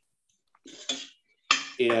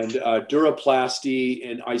 and duroplasty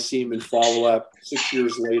and ICM and follow-up 6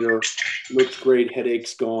 years later, looks great,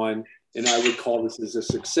 headaches gone, and I would call this as a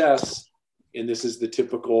success, and this is the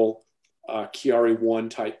typical Chiari 1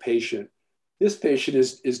 type patient. This patient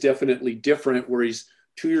is definitely different, where he's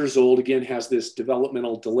 2 years old, again, has this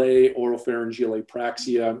developmental delay, oropharyngeal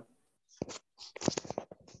apraxia.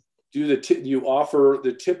 You offer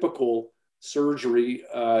the typical surgery,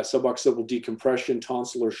 suboccipital decompression,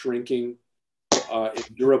 tonsillar shrinking,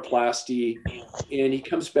 duroplasty, and he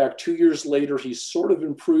comes back 2 years later. He's sort of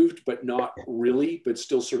improved, but not really, but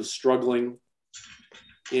still sort of struggling.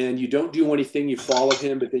 And you don't do anything, you follow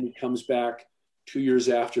him, but then he comes back 2 years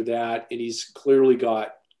after that, and he's clearly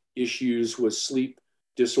got issues with sleep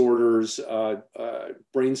disorders,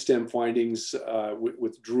 brainstem findings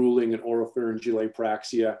with drooling and oropharyngeal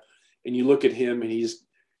apraxia. And you look at him, and he's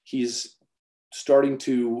starting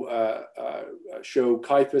to show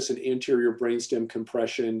kyphus and anterior brainstem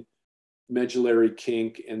compression, medullary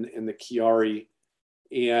kink, and the Chiari.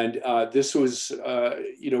 And this was,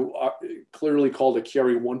 clearly called a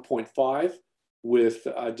Chiari 1.5 with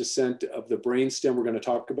descent of the brainstem. We're going to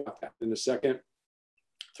talk about that in a second,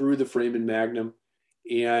 through the foramen magnum.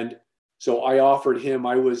 And so I offered him,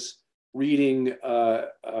 I was reading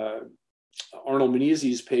Arnold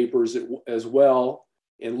Menezes' papers as well,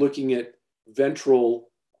 and looking at ventral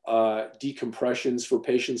decompressions for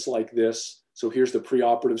patients like this. So here's the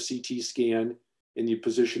preoperative CT scan in the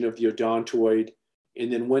position of the odontoid,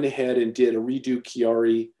 and then went ahead and did a redo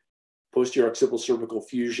Chiari posterior occipital cervical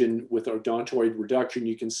fusion with odontoid reduction.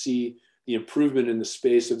 You can see the improvement in the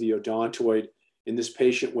space of the odontoid, and this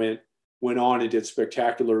patient went on and did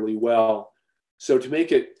spectacularly well. So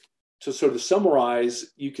to sort of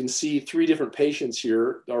summarize, you can see three different patients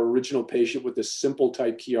here. Our original patient with this simple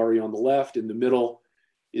type Chiari on the left. In the middle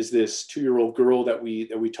is this 2-year-old girl that we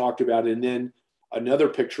talked about. And then another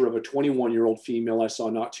picture of a 21-year-old female I saw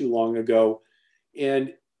not too long ago.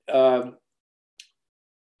 And, the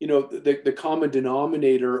common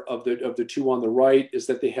denominator of the two on the right is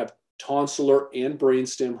that they have tonsillar and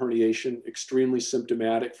brainstem herniation, extremely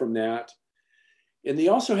symptomatic from that. And they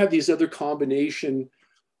also have these other combination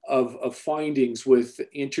of findings with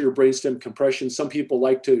anterior brainstem compression. Some people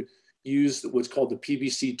like to use what's called the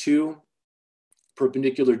PBC2,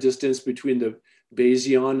 perpendicular distance between the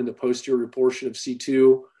basion and the posterior portion of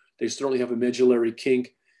C2. They certainly have a medullary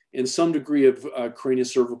kink and some degree of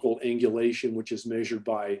craniocervical angulation, which is measured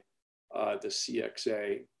by the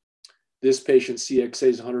CXA. This patient's CXA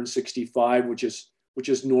is 165, which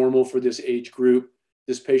is normal for this age group.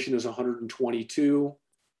 This patient is 122,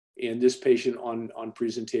 and this patient on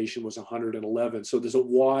presentation was 111. So there's a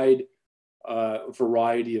wide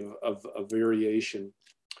variety of variation.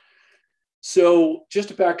 So just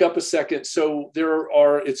to back up a second, so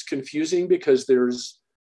it's confusing because there's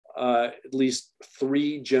at least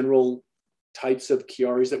 3 general types of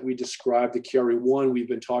Chiaris that we described. The Chiari 1 we've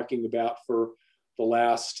been talking about for the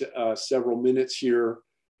last several minutes here,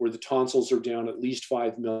 where the tonsils are down at least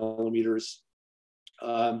 5 millimeters.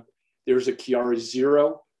 There's a Chiari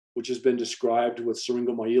 0, which has been described with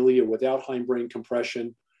syringomyelia without hindbrain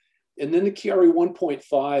compression. And then the Chiari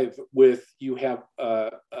 1.5 you have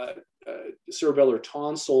cerebellar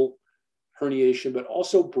tonsil herniation, but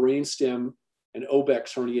also brainstem and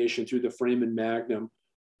obex herniation through the foramen magnum.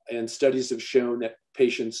 And studies have shown that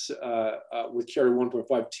patients with Chiari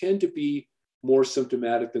 1.5 tend to be more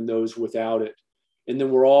symptomatic than those without it. And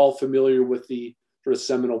then we're all familiar with the sort of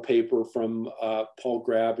seminal paper from Paul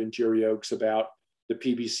Grab and Jerry Oakes about the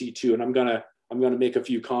PBC2. And I'm gonna make a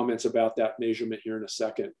few comments about that measurement here in a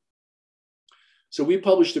second. So we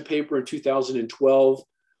published a paper in 2012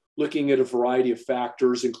 looking at a variety of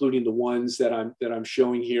factors, including the ones that I'm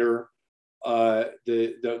showing here.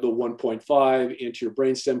 The 1.5 anterior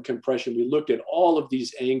brainstem compression. We looked at all of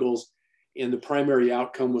these angles, and the primary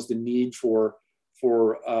outcome was the need for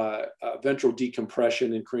ventral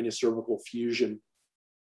decompression and craniocervical fusion.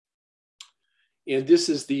 And these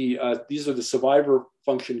are the survivor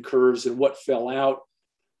function curves. And what fell out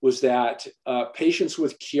was that patients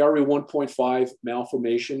with Chiari 1.5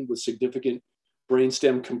 malformation with significant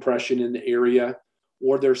brainstem compression in the area,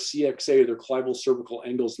 or their CXA, or their clival cervical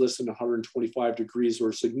angles less than 125 degrees,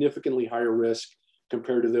 were significantly higher risk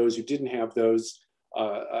compared to those who didn't have those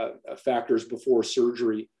factors before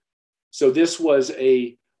surgery. So this was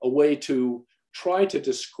a way to try to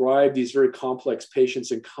describe these very complex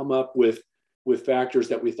patients and come up with factors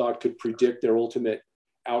that we thought could predict their ultimate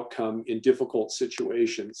outcome in difficult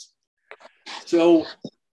situations. So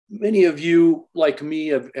many of you, like me,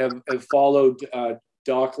 have followed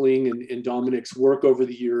Dockling and Dominic's work over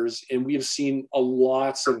the years, and we have seen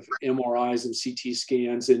lots of MRIs and CT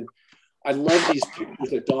scans. And I love these pictures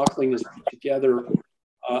that Dockling has put together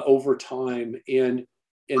over time. And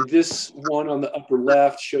this one on the upper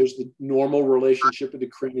left shows the normal relationship of the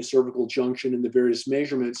craniocervical junction and the various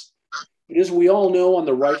measurements. But as we all know, on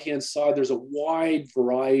the right-hand side, there's a wide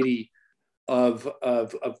variety of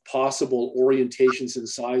possible orientations and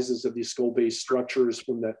sizes of these skull-base structures,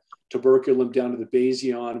 from the tuberculum down to the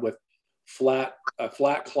basion, with a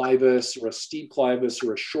flat clivus or a steep clivus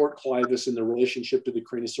or a short clivus in the relationship to the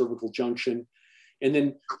craniocervical junction. And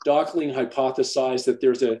then Dockling hypothesized that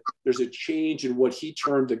there's a change in what he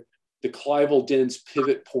termed the clival dens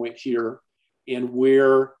pivot point here, and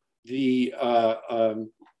where the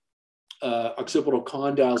occipital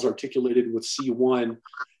condyles articulated with C1.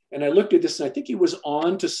 And I looked at this, and I think he was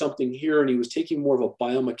on to something here, and he was taking more of a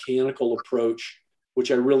biomechanical approach,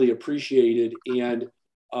 which I really appreciated. And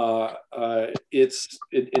it's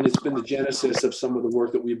been the genesis of some of the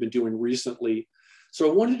work that we've been doing recently. So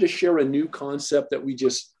I wanted to share a new concept that we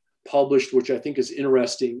just published, which I think is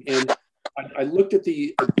interesting. And I looked at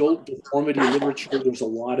the adult deformity literature. There's a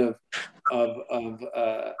lot of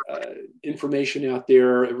information out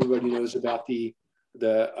there. Everybody knows about the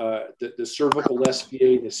cervical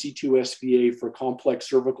SVA, the C2 SVA for complex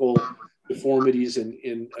cervical deformities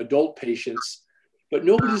in adult patients. But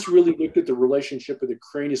nobody's really looked at the relationship of the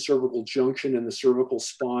craniocervical junction and the cervical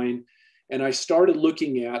spine. And I started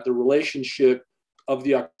looking at the relationship of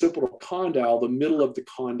the occipital condyle, the middle of the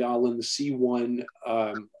condyle, and the C1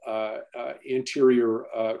 anterior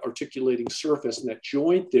articulating surface, and that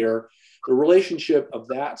joint there, the relationship of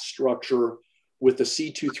that structure with the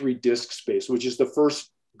C2-3 disc space, which is the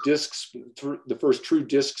first true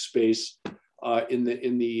disc space in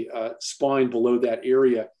the spine below that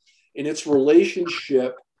area, and its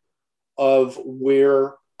relationship of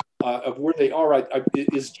where they are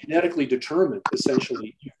is genetically determined.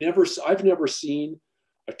 Essentially, I've never seen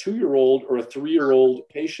a 2-year-old or a 3-year-old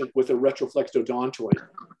patient with a retroflexed odontoid,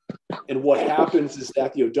 and what happens is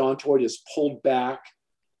that the odontoid is pulled back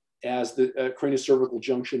as the craniocervical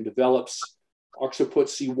junction develops. Occiput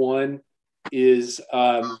C1 is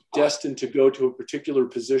destined to go to a particular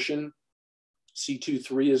position.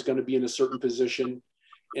 C2-3 is going to be in a certain position,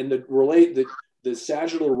 and the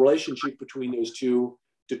sagittal relationship between those two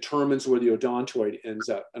determines where the odontoid ends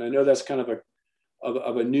up. And I know that's kind of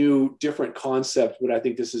a new, different concept, but I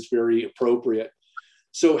think this is very appropriate.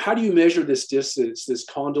 So how do you measure this distance, this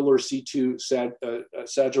condylar C2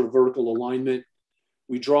 sagittal vertical alignment?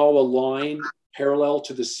 We draw a line parallel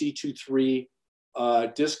to the C2-3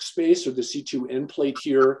 disc space, or the C2 end plate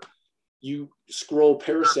here. You scroll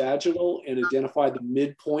parasagittal and identify the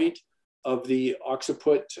midpoint of the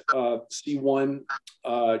occiput C1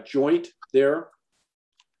 joint there.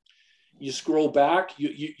 You scroll back,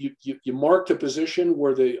 you mark the position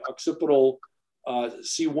where the occipital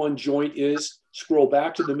C1 joint is, scroll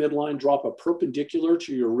back to the midline, drop a perpendicular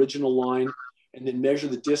to your original line, and then measure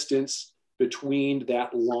the distance between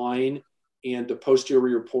that line and the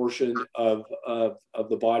posterior portion of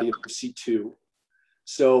the body of the C2.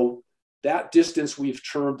 So that distance we've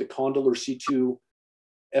termed the condylar C2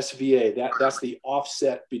 SVA. That's the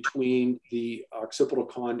offset between the occipital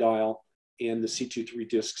condyle and the C2-3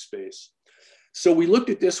 disc space. So we looked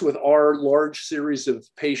at this with our large series of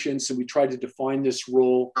patients, and we tried to define this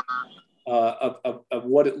role of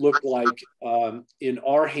what it looked like in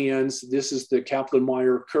our hands. This is the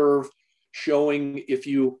Kaplan-Meier curve showing if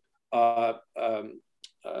you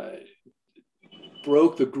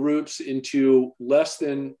broke the groups into less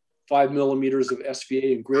than 5 millimeters of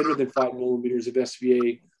SVA and greater than 5 millimeters of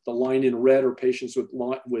SVA. The line in red are patients with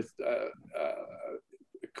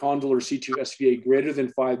condylar C2 SVA greater than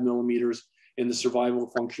 5 millimeters, in the survival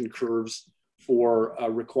function curves for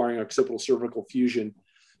requiring occipital cervical fusion.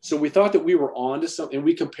 So we thought that we were on to something, and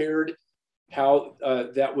we compared how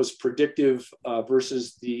that was predictive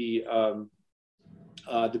versus the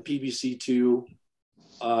PBC2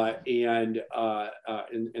 and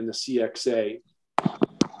the CXA.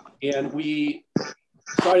 And we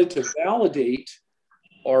decided to validate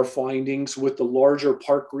our findings with the larger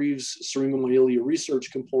Park-Greaves Syringomyelia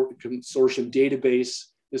Research Consortium database.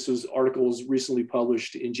 This article was recently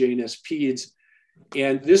published in JNS Peds.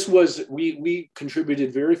 And this was, we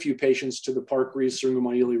contributed very few patients to the Park-Greaves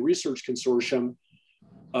Syringomyelia Research Consortium.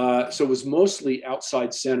 So it was mostly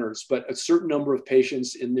outside centers, but a certain number of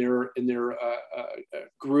patients in their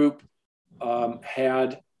group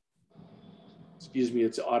had, excuse me,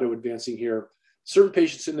 it's auto advancing here. Certain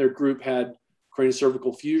patients in their group had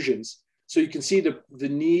craniocervical fusions. So you can see the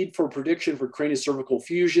need for prediction for craniocervical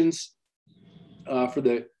fusions for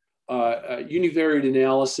the univariate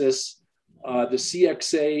analysis, the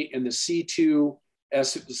CXA and the CC2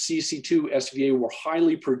 SVA were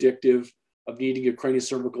highly predictive of needing a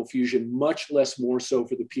craniocervical fusion, much less more so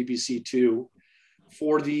for the PBC2.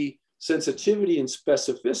 For the sensitivity and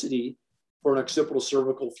specificity for an occipital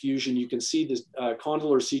cervical fusion, you can see this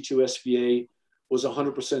condylar C2 SVA was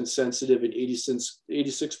 100% sensitive and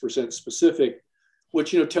 86% specific,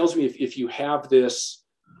 which tells me if you have this,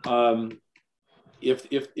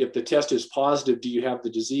 if the test is positive, do you have the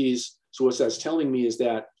disease? So what that's telling me is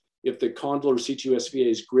that if the condylar C2 SVA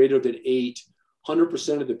is greater than 8,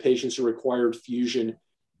 100% of the patients who required fusion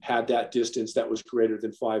had that distance that was greater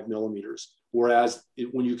than 5 millimeters. Whereas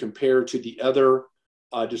when you compare to the other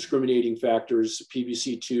discriminating factors,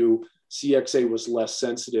 PBC2, CXA was less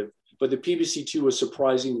sensitive, but the PBC2 was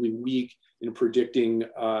surprisingly weak in predicting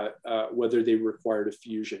whether they required a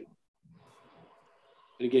fusion.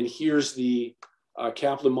 And again, here's the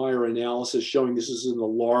Kaplan-Meier analysis showing this is in a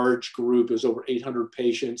large group. It was over 800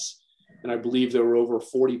 patients. And I believe there were over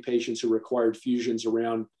 40 patients who required fusions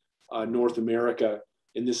around North America.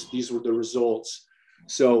 And these were the results.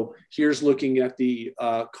 So here's looking at the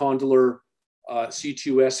condylar C2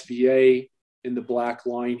 SVA in the black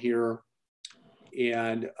line here,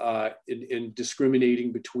 and in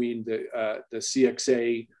discriminating between the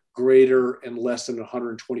CXA greater and less than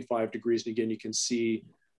 125 degrees. And again, you can see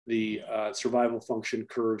the survival function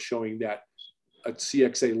curve showing that a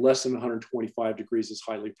CXA less than 125 degrees is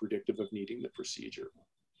highly predictive of needing the procedure.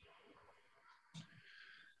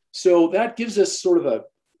 So that gives us sort of a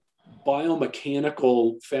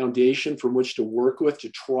biomechanical foundation from which to work with to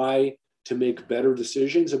try to make better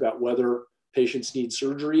decisions about whether patients need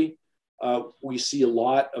surgery. We see a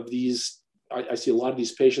lot of these, I see a lot of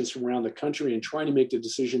these patients from around the country, and trying to make the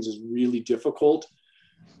decisions is really difficult.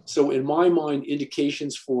 So in my mind,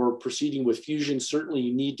 indications for proceeding with fusion, certainly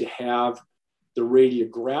you need to have the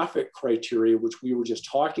radiographic criteria, which we were just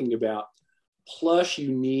talking about, plus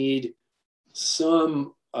you need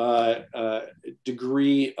some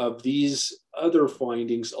degree of these other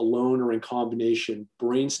findings alone or in combination: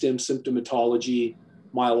 brainstem symptomatology,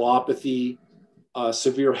 myelopathy,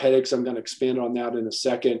 severe headaches. I'm going to expand on that in a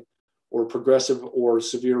second, or progressive or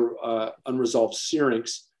severe unresolved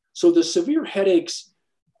syrinx. So the severe headaches,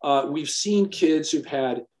 we've seen kids who've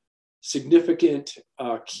had significant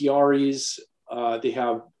Chiari's. They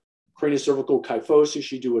have craniocervical kyphosis.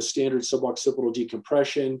 You do a standard suboccipital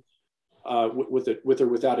decompression with or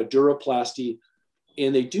without a duroplasty.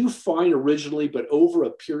 And they do fine originally, but over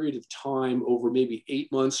a period of time, over maybe 8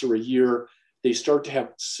 months or a year, they start to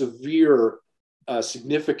have severe,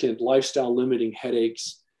 significant lifestyle limiting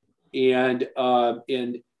headaches. And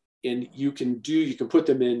you can put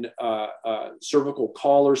them in cervical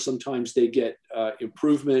collars. Sometimes they get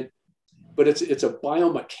improvement, but it's a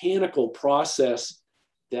biomechanical process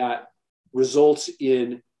that results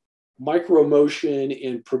in micromotion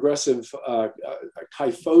and progressive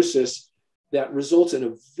kyphosis that results in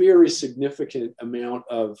a very significant amount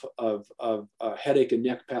of headache and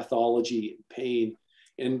neck pathology and pain.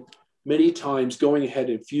 And many times going ahead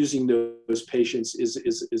and fusing those patients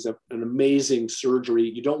is an amazing surgery.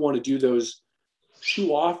 You don't want to do those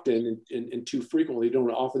too often and too frequently. You don't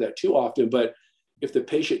want to offer that too often, but if the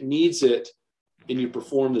patient needs it and you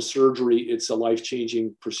perform the surgery, it's a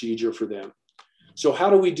life-changing procedure for them. So how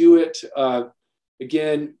do we do it?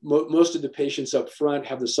 Again, most of the patients up front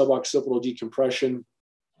have the suboccipital decompression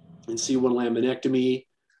and C1 laminectomy.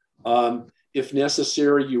 If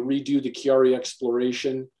necessary, you redo the Chiari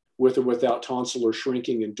exploration with or without tonsillar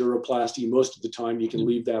shrinking and duroplasty. Most of the time you can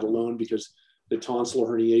leave that alone because the tonsillar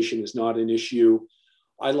herniation is not an issue.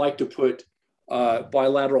 I like to put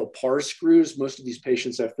bilateral pars screws. Most of these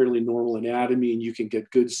patients have fairly normal anatomy, and you can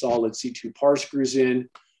get good solid C2 pars screws in.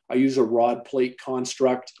 I use a rod plate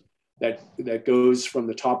construct that goes from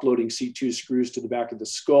the top loading C2 screws to the back of the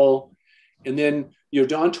skull. And then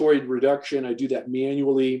odontoid reduction, I do that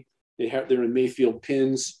manually. They're in Mayfield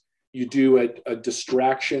pins. You do a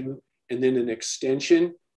distraction and then an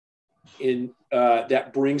extension, and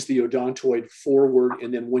that brings the odontoid forward.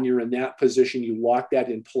 And then when you're in that position, you lock that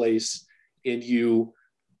in place and you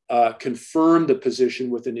confirm the position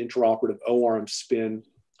with an intraoperative O-arm spin.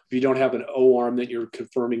 If you don't have an O-arm, then you're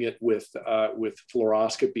confirming it with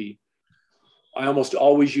fluoroscopy. I almost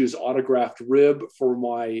always use autographed rib for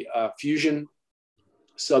my fusion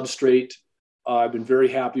substrate. I've been very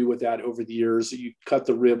happy with that over the years. You cut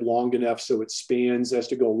the rib long enough so it spans, has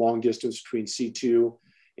to go a long distance between C2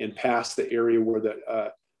 and past the area where the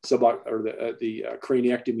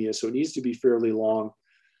craniectomy is. So it needs to be fairly long.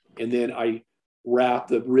 And then I wrap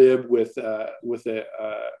the rib with a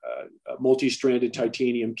multi-stranded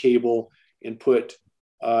titanium cable and put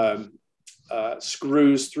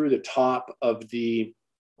screws through the top of the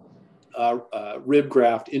rib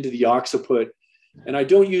graft into the occiput. And I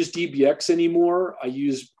don't use DBX anymore. I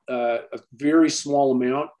use a very small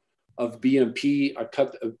amount of BMP. I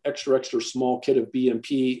cut an extra small kit of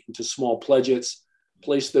BMP into small pledgets,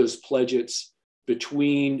 place those pledgets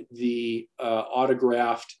between the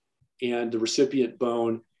autograft and the recipient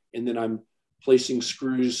bone, and then I'm placing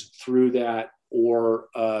screws through that, or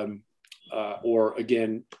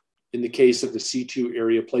again, in the case of the C2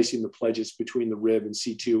 area, placing the pledgets between the rib and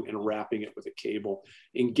C2 and wrapping it with a cable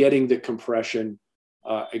and getting the compression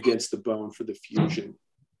against the bone for the fusion.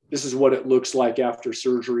 This is what it looks like after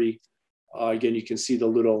surgery. Again, you can see the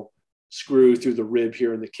little screw through the rib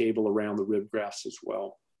here and the cable around the rib grafts as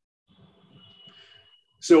well.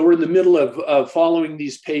 So we're in the middle of following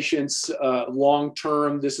these patients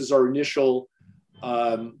long-term. This is our initial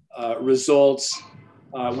results.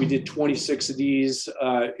 We did 26 of these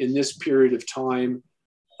in this period of time,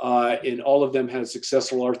 and all of them had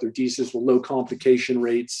successful arthrodesis with low complication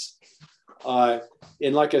rates.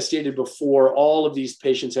 And like I stated before, all of these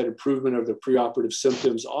patients had improvement of their preoperative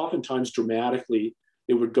symptoms, oftentimes dramatically.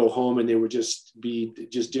 They would go home and they would just be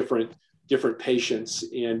different patients,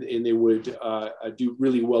 and they would do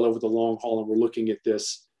really well over the long haul. And we're looking at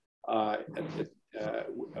this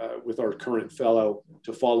with our current fellow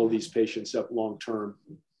to follow these patients up long term.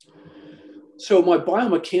 So my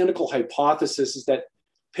biomechanical hypothesis is that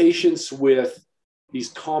patients with these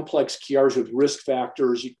complex Chiaris with risk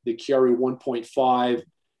factors, the Chiari 1.5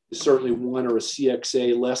 is certainly 1, or a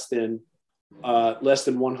CXA less than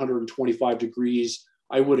 125 degrees.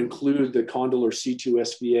 I would include the condylar C2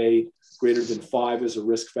 SVA greater than 5 as a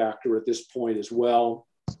risk factor at this point as well.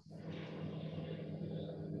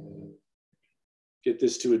 Get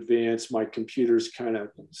this to advance. My computer's kind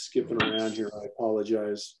of skipping around here. I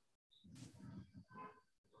apologize.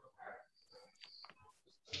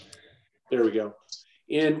 There we go.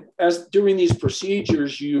 And as during these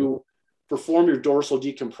procedures, you perform your dorsal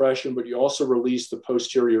decompression, but you also release the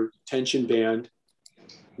posterior tension band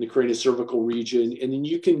in the craniocervical region. And then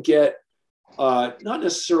you can get not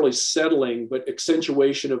necessarily settling, but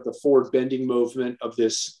accentuation of the forward bending movement of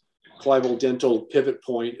this clival-dental pivot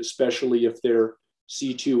point, especially if their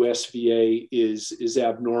C2 SVA is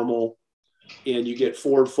abnormal. And you get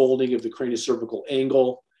forward folding of the craniocervical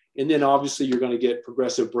angle. And then obviously you're going to get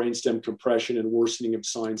progressive brainstem compression and worsening of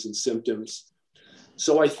signs and symptoms.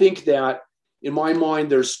 So I think that in my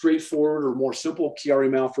mind, there's straightforward or more simple Chiari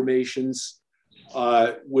malformations,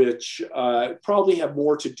 which probably have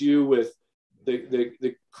more to do with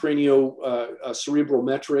the cranio-cerebral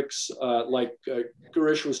metrics, like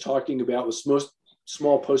Girish was talking about, with most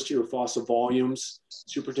small posterior fossa volumes,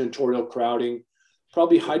 supratentorial crowding,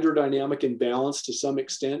 probably hydrodynamic imbalance to some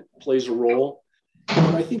extent plays a role.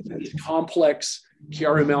 But I think that these complex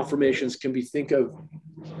Chiari malformations can be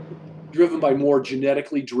driven by more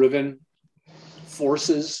genetically driven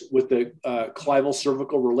forces with the clival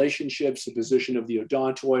cervical relationships, the position of the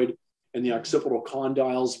odontoid and the occipital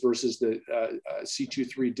condyles versus the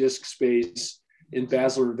C2-3 disc space in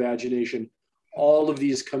basilar invagination. All of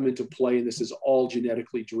these come into play, and this is all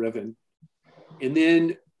genetically driven. And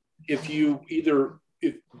then if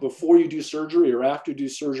before you do surgery or after you do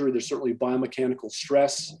surgery, there's certainly biomechanical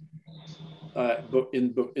stress. But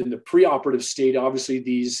in the preoperative state, obviously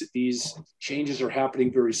these changes are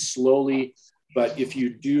happening very slowly. But if you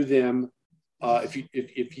do them,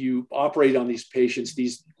 if you operate on these patients,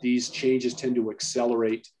 these changes tend to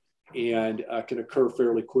accelerate and can occur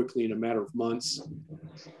fairly quickly in a matter of months.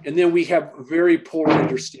 And then we have very poor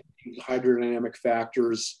understanding of hydrodynamic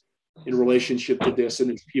factors in relationship to this, and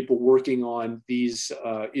it's people working on these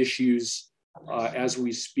issues as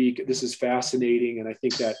we speak. This is fascinating, and I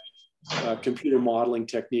think that computer modeling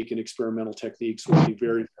technique and experimental techniques will be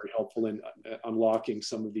very, very helpful in unlocking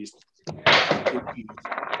some of these.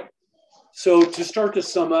 So to start to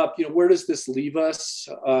sum up, where does this leave us?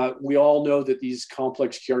 We all know that these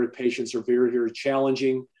complex Chiari patients are very, very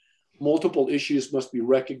challenging. Multiple issues must be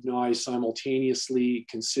recognized simultaneously,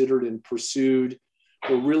 considered and pursued.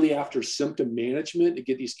 We're really after symptom management to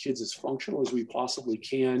get these kids as functional as we possibly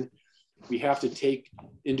can. We have to take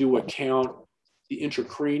into account the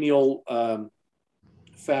intracranial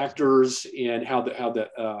factors and how the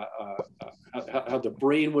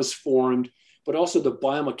brain was formed, but also the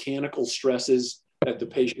biomechanical stresses that the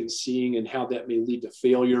patient's seeing and how that may lead to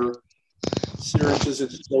failure. Syringes and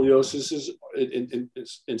scoliosis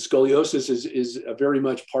is very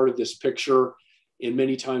much part of this picture. And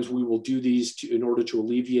many times we will do these in order to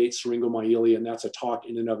alleviate syringomyelia, and that's a talk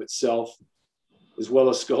in and of itself, as well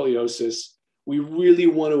as scoliosis. We really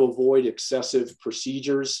want to avoid excessive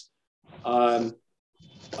procedures.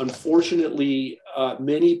 Unfortunately,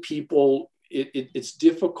 many people, it's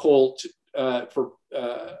difficult for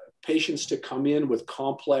patients to come in with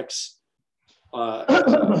complex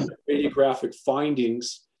radiographic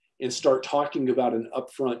findings and start talking about an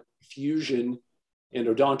upfront fusion and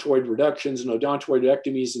odontoid reductions and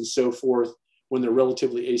odontoidectomies and so forth when they're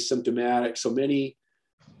relatively asymptomatic. So many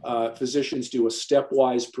physicians do a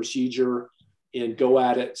stepwise procedure and go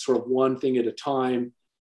at it sort of one thing at a time,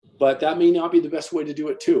 but that may not be the best way to do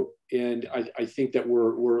it too. And I think that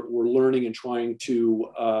we're learning and trying to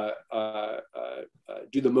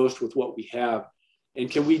do the most with what we have. And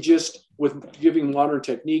can we just, with giving modern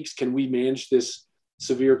techniques, can we manage this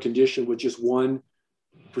severe condition with just one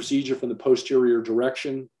procedure from the posterior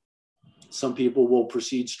direction? Some people will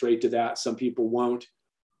proceed straight to that. Some people won't.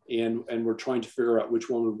 And we're trying to figure out which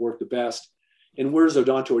one would work the best. And where does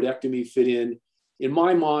odontoidectomy fit in? In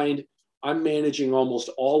my mind, I'm managing almost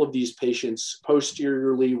all of these patients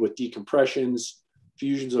posteriorly with decompressions,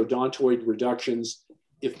 fusions, odontoid reductions.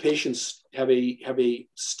 If patients have a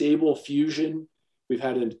stable fusion, we've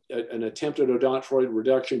had an attempt at odontoid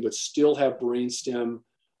reduction, but still have brainstem,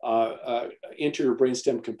 anterior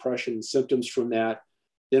brainstem compression and symptoms from that,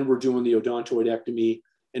 then we're doing the odontoidectomy.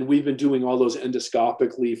 And we've been doing all those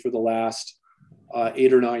endoscopically for the last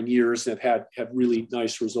 8 or 9 years and have really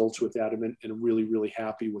nice results with that, and I'm really, really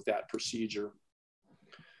happy with that procedure.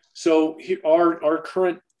 So here, our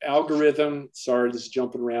current algorithm, sorry, this is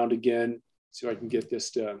jumping around again, so I can get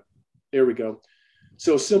this to, there we go.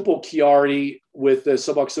 So simple Chiari with the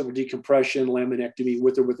suboccipital decompression, laminectomy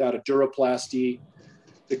with or without a duroplasty.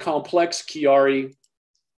 The complex Chiari,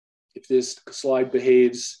 if this slide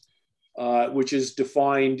behaves, which is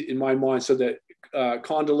defined in my mind so that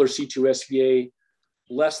condylar C2 SVA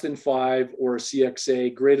less than 5 or a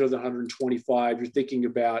CXA greater than 125, you're thinking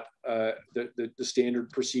about the standard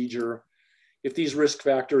procedure. If these risk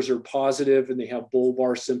factors are positive and they have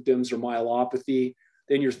bulbar symptoms or myelopathy,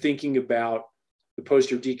 then you're thinking about the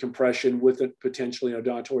posterior decompression with a potentially an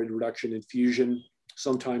odontoid reduction infusion,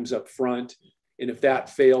 sometimes up front. And if that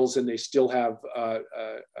fails and they still have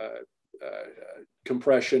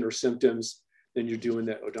compression or symptoms, then you're doing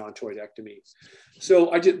that odontoidectomy.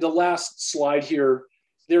 So I did the last slide here.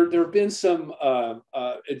 There have been some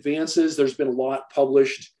advances. There's been a lot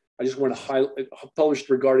published. I just want to highlight published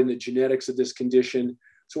regarding the genetics of this condition.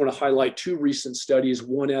 So I want to highlight 2 recent studies,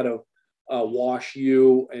 one out of Wash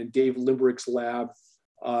U and Dave Limbrick's lab.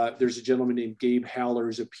 There's a gentleman named Gabe Haller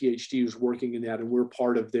who's a PhD who's working in that, and we're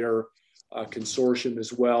part of their consortium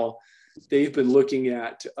as well. They've been looking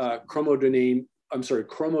at chromodomain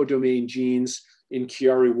genes in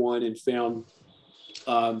Chiari-1 and found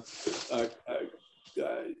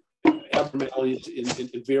abnormalities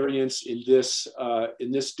in variants in this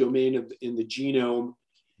domain in the genome,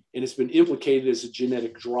 and it's been implicated as a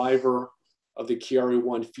genetic driver of the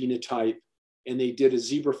Chiari-1 phenotype. And they did a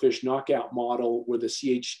zebrafish knockout model where the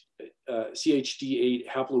CHD8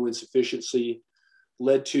 haploinsufficiency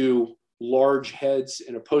led to large heads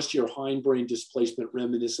and a posterior hindbrain displacement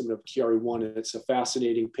reminiscent of Chiari-1. And it's a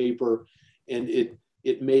fascinating paper, and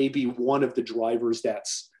it may be one of the drivers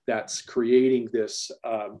that's creating this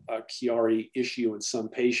Chiari issue in some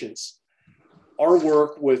patients. Our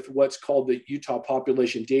work with what's called the Utah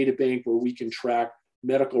Population Data Bank, where we can track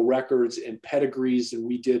medical records and pedigrees, and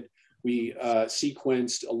we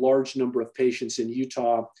sequenced a large number of patients in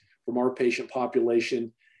Utah from our patient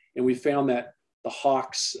population, and we found that the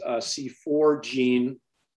HOX-C4 gene,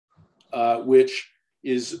 which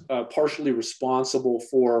is partially responsible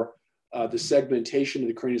for the segmentation of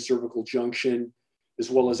the craniocervical junction, as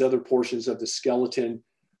well as other portions of the skeleton,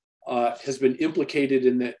 has been implicated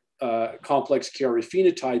in the complex Chiari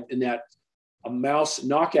phenotype, in that a mouse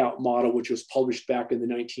knockout model, which was published back in the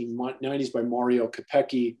 1990s by Mario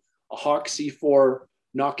Capecchi, a HOX-C4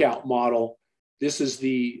 knockout model. This is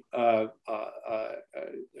the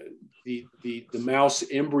mouse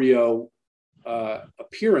embryo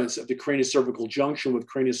appearance of the craniocervical junction with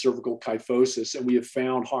craniocervical kyphosis, and we have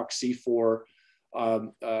found HOX-C4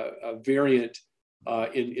 variant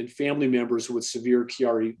in family members with severe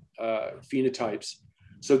Chiari phenotypes.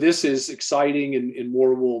 So this is exciting, and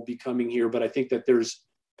more will be coming here, but I think that there's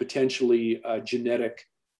potentially genetic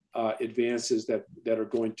advances that are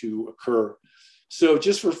going to occur. So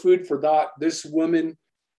just for food for thought, this woman,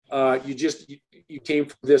 you came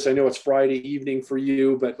from this, I know it's Friday evening for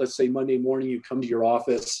you, but let's say Monday morning you come to your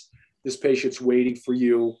office, this patient's waiting for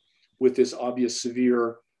you with this obvious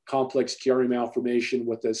severe complex Chiari malformation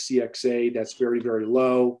with a CXA that's very, very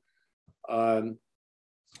low. Chiari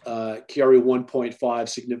 1.5,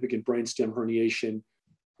 significant brainstem herniation.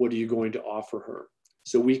 What are you going to offer her?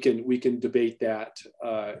 So we can debate that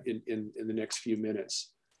in the next few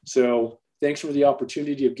minutes. So thanks for the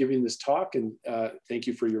opportunity of giving this talk, and thank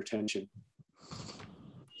you for your attention.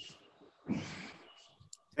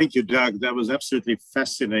 Thank you, Doug. That was absolutely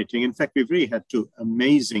fascinating. In fact, we've really had two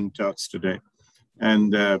amazing talks today.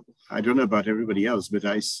 And I don't know about everybody else, but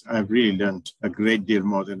I've really learned a great deal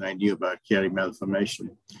more than I knew about Chiari malformation.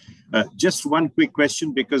 Just one quick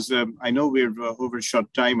question, because I know we're over short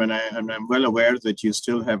time, and I'm well aware that you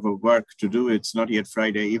still have work to do. It's not yet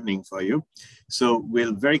Friday evening for you. So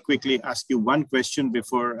we'll very quickly ask you one question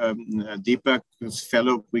before Deepak's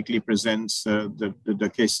fellow quickly presents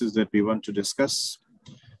the cases that we want to discuss.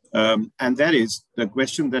 And that is the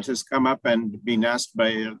question that has come up and been asked by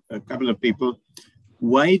a couple of people.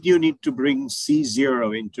 Why do you need to bring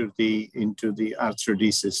C0 into the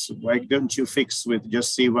arthrodesis? Why don't you fix with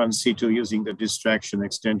just C1, C2 using the distraction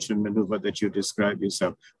extension maneuver that you described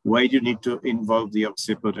yourself? Why do you need to involve the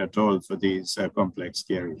occiput at all for these complex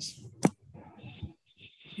Chiaris?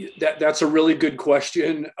 That's a really good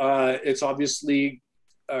question. It's obviously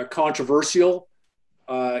controversial.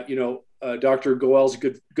 Dr. Goel's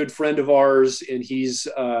a good friend of ours, and he's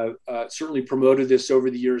certainly promoted this over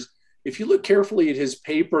the years. If you look carefully at his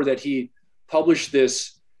paper that he published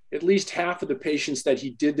this, at least half of the patients that he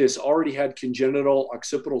did this already had congenital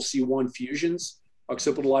occipital C1 fusions,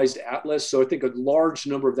 occipitalized atlas. So I think a large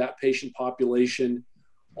number of that patient population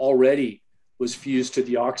already was fused to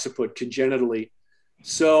the occiput congenitally.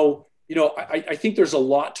 So, I think there's a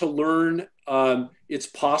lot to learn. It's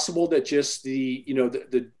possible that just the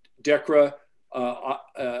DECRA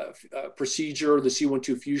procedure, the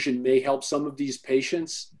C1-2 fusion, may help some of these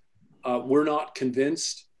patients. We're not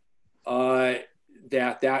convinced that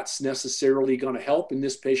that's necessarily going to help in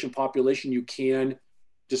this patient population. You can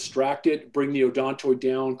distract it, bring the odontoid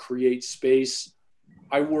down, create space.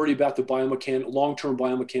 I worry about the long-term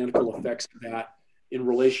biomechanical effects of that in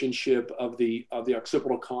relationship of the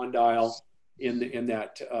occipital condyle in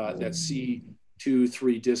that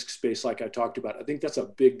C2-3 disc space, like I talked about. I think that's a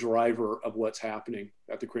big driver of what's happening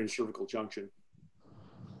at the craniocervical junction.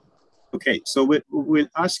 Okay, so we'll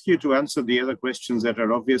ask you to answer the other questions that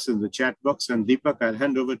are obvious in the chat box. And Deepak, I'll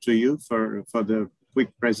hand over to you for the quick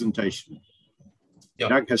presentation. Yeah.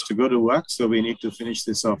 Doug has to go to work, so we need to finish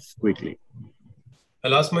this off quickly.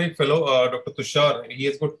 I'll ask my fellow Dr. Tushar. He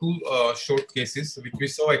has got two short cases, which we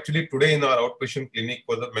saw actually today in our outpatient clinic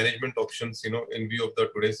for the management options, in view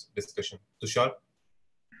of today's discussion. Tushar?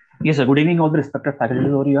 Yes, sir. Good evening, all the respected faculty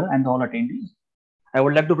over here and all attendees. I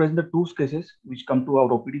would like to present the two cases which come to our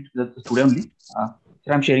OPD today only. So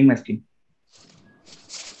I'm sharing my screen.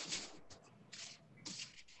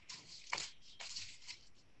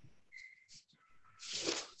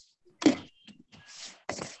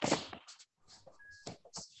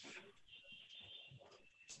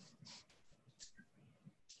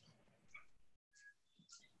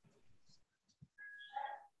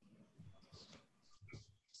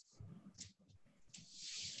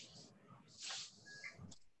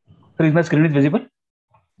 So is my screen is visible?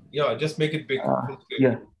 Yeah, just make it big.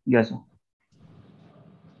 Yes. Sir.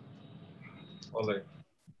 All right.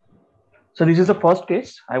 So this is the first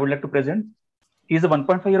case I would like to present. He is a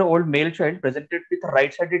 1.5-year-old male child presented with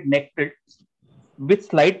right-sided neck tilt with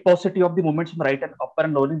slight paucity of the movements in the right and upper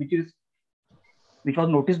and lower limb, which was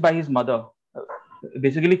noticed by his mother.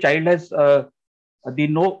 Basically, child has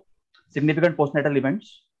no significant postnatal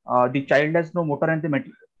events. The child has no motor and the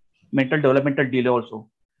mental developmental delay also.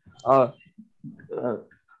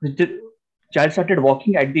 The child started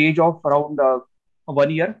walking at the age of around 1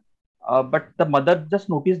 year, but the mother just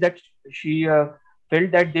noticed that she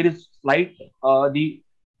felt that there is slight the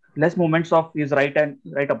less movements of his right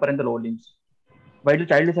upper and the lower limbs, while the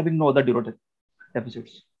child is having no other neuro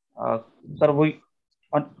deficits. So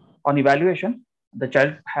on evaluation, the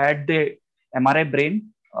child had the MRI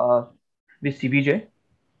brain with CBJ.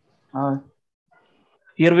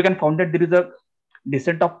 Here we can find that there is a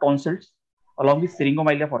descent of tonsils along with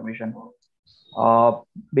syringomyelia formation.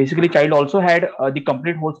 Basically, child also had the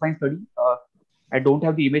complete whole spine study. I don't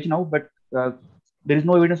have the image now, but there is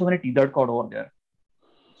no evidence of any tethered cord over there.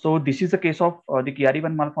 So this is the case of the Chiari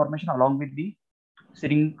malformation along with the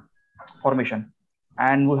syring formation.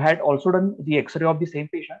 And we had also done the X-ray of the same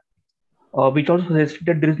patient, which also suggested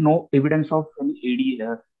that there is no evidence of any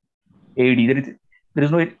AD. There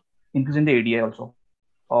is no increase in the ADA also.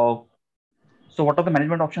 So what are the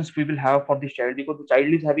management options we will have for this child? Because the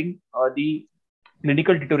child is having the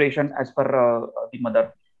clinical deterioration as per the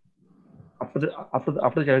mother. after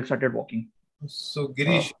the child started walking. So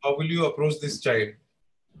Girish, how will you approach this child?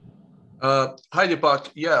 Hi Deepak.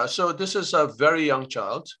 Yeah, so this is a very young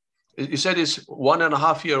child. You said he's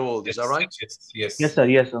 1.5 years old. Yes, is that right? Yes. Yes, sir.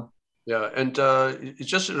 Yes, sir. Yeah, and it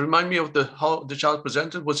just remind me of how the child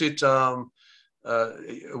presented. Was it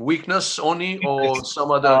weakness only, or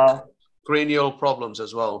some other cranial problems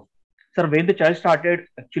as well? Sir, when the child started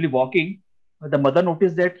actually walking, the mother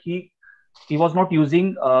noticed that he was not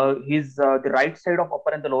using his the right side of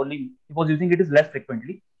upper and the lower limb. He was using it is less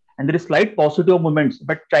frequently, and there is slight positive movements.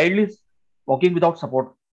 But child is walking without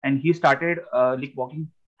support, and he started like walking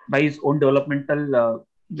by his own developmental,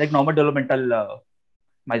 like normal developmental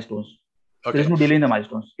milestones. Okay. There is no delay in the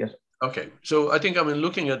milestones. Yes. Okay, so I think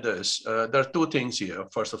looking at this. There are two things here.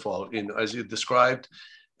 First of all, as you described,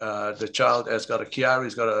 the child has got a Chiari,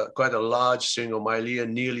 he's got quite a large syringomyelia,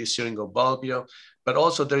 nearly syringobulbia, but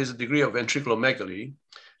also there is a degree of ventriculomegaly,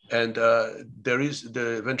 and there is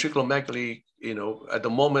the ventriculomegaly. At the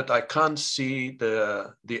moment I can't see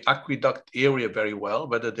the aqueduct area very well,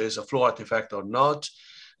 whether there's a flow artifact or not.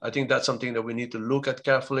 I think that's something that we need to look at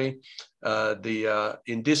carefully.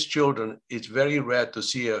 In these children, it's very rare to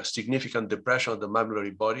see a significant depression of the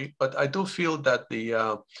mammillary body, but I do feel that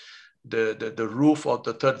the roof of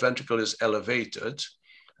the third ventricle is elevated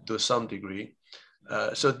to some degree.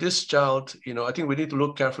 So this child, I think we need to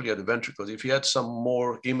look carefully at the ventricles. If you had some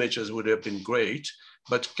more images, would have been great.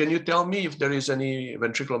 But can you tell me if there is any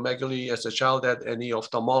ventriculomegaly as a child, had any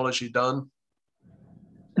ophthalmology done?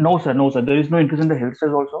 No, sir. No, sir. There is no increase in the health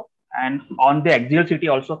cells also. And on the axial CT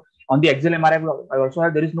also, on the axial MRI, I also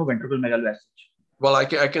have, there is no ventriculomegaly as such. Well, I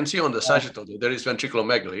can see on the sagittal, there is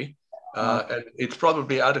ventriculomegaly. And it's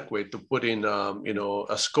probably adequate to put in,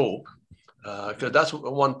 a scope, because that's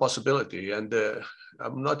one possibility. And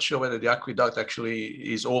I'm not sure whether the aqueduct actually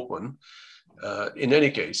is open. In any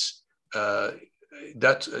case,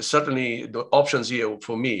 that certainly the options here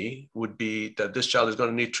for me would be that this child is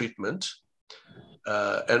going to need treatment.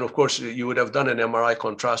 And of course, you would have done an MRI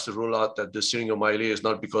contrast to rule out that the syringomyelia is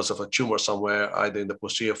not because of a tumor somewhere, either in the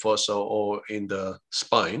posterior fossa or in the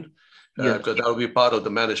spine, because that will be part of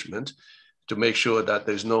the management to make sure that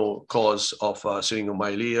there's no cause of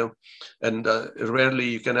syringomyelia. And rarely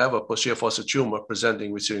you can have a posterior fossa tumor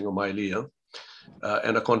presenting with syringomyelia.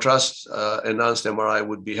 And a contrast enhanced MRI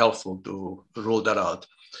would be helpful to rule that out.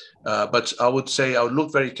 But I would say I would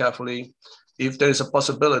look very carefully. If there is a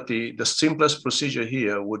possibility, the simplest procedure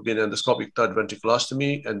here would be an endoscopic third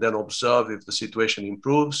ventriculostomy and then observe if the situation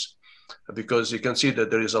improves, because you can see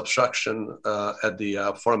that there is obstruction at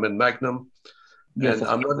the foramen magnum. And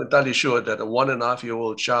I'm not entirely sure that a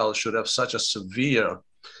 1.5-year-old child should have such a severe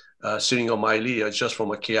syringomyelia just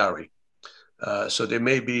from a Chiari. So there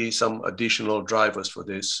may be some additional drivers for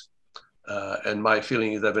this. And my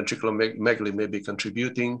feeling is that ventriculomegaly may be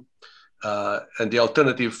contributing. And the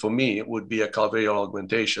alternative for me would be a calvarial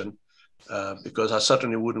augmentation, because I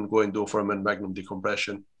certainly wouldn't go and do a foramen magnum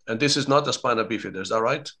decompression. And this is not a spina bifida, is that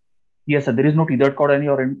right? Yes, sir. There is no tethered cord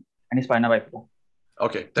or any spina bifida.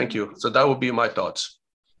 Okay, thank you. So that would be my thoughts.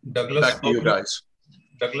 Douglas, back to you guys.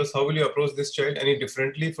 Douglas, how will you approach this child? Any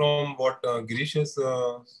differently from what Girish has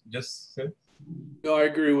just said? No, I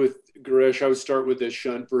agree with Garesh. I would start with the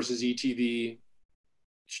shunt versus ETV.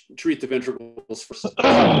 Treat the ventricles first. What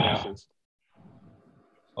happens.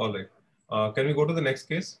 All right. Can we go to the next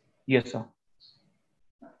case? Yes, sir.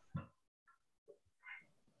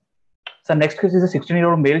 So next case is a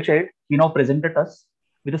 16-year-old male child. He now presented us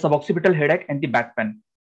with a suboccipital headache and the back pain,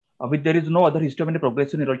 with there is no other history of any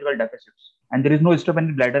progressive neurological deficits, and there is no history of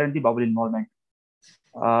any bladder and the bowel involvement.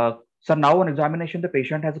 So now on examination, the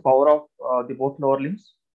patient has a power of the both lower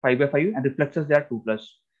limbs, 5/5, and reflexes they are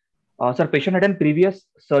 2+. Sir, patient had a previous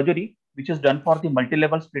surgery, which is done for the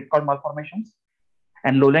multi-level split cord malformations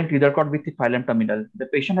and low-lying tethered cord with the phylum terminal. The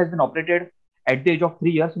patient has been operated at the age of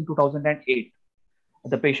 3 years in 2008.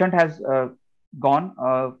 The patient has gone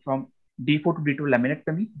from D4 to D2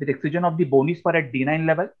 laminectomy with excision of the bony spur at D9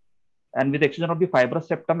 level and with excision of the fibrous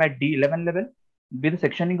septum at D11 level with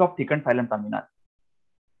sectioning of thickened phylum terminal.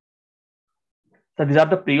 So these are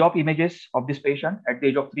the pre-op images of this patient at the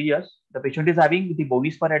age of 3 years. The patient is having the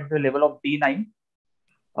bony spur at the level of D9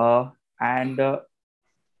 and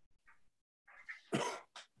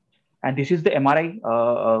this is the MRI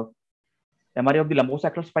MRI of the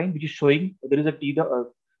lumbosacral spine, which is showing there is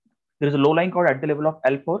a low-lying cord at the level of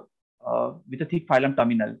L4 with a thick phylum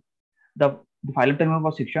terminal. The phylum terminal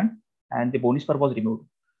was sectioned and the bony spur was removed.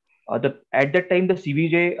 At that time, the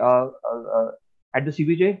CVJ at the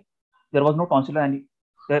CVJ there was no tonsillar and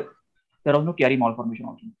there was no Chiari malformation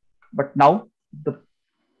also. But now the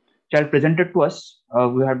child presented to us.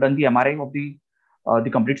 We have done the MRI of the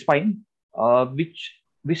complete spine, which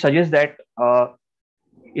suggests that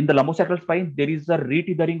in the lumbosacral spine there is a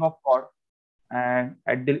retethering of cord and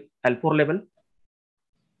at the L4 level,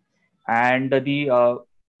 and the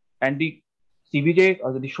CBJ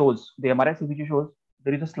the MRI CBJ shows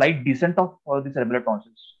there is a slight descent of the cerebral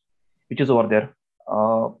tonsils, which is over there.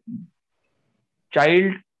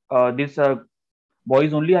 Child, this boy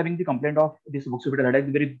is only having the complaint of this occipital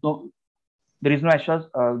headache. There is no as such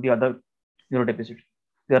the other neurodeficits.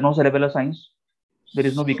 There are no cerebellar signs. There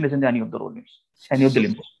is no weakness in any of the any of the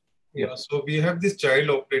limbs. Yeah, so we have this child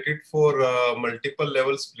operated for multiple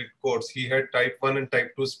level split cords. He had type 1 and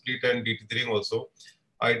type 2 split and detethering also.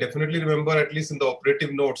 I definitely remember, at least in the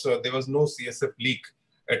operative notes, there was no CSF leak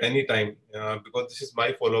at any time because this is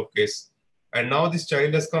my follow-up case. And now this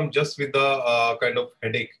child has come just with a kind of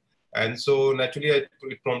headache. And so naturally, it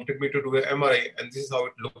prompted me to do an MRI, and this is how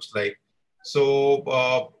it looks like. So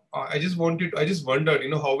I just wondered,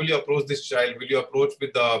 how will you approach this child? Will you approach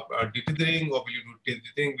with the detethering, or will you do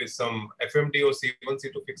detethering with some FMD or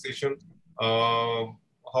C1C2 fixation? How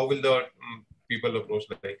will the people approach,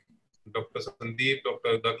 like Dr. Sandeep,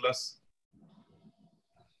 Dr. Douglas,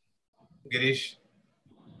 Girish?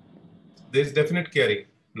 There is definite caring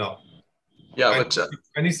now. Yeah, and but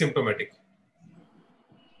any symptomatic.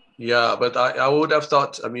 Yeah, but I would have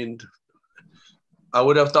thought,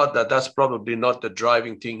 that that's probably not the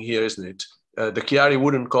driving thing here, isn't it? The Chiari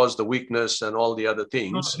wouldn't cause the weakness and all the other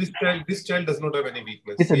things. No, this child does not have any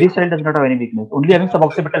weakness. This child does not have any weakness, only having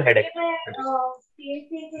suboccipital headache.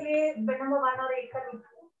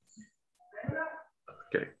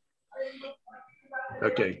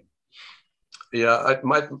 Okay. Yeah,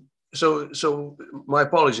 so my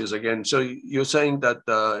apologies again. So you're saying that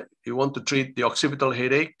you want to treat the occipital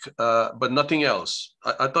headache, but nothing else.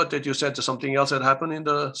 I thought that you said something else had happened in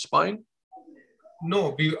the spine.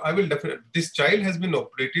 No, I will definitely. This child has been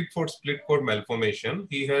operated for split cord malformation.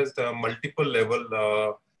 He has the multiple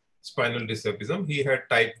level spinal dysrhythm. He had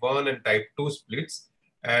type 1 and type 2 splits,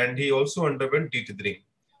 and he also underwent detethering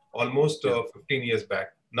almost 15 years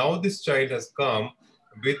back. Now this child has come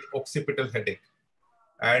with occipital headache,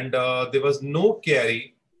 and there was no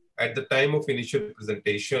Chiari at the time of initial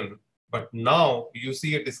presentation, but now you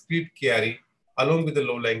see a discrete Chiari along with the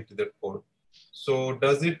low-lying tethered cord. So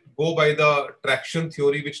does it go by the traction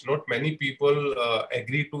theory, which not many people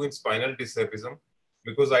agree to in spinal dysrhythm?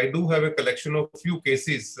 Because I do have a collection of few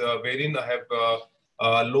cases wherein I have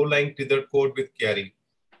low-lying tethered cord with Chiari.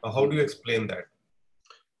 How do you explain that?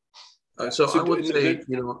 So I would say,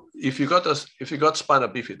 if you got spina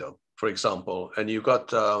bifida, for example, and you got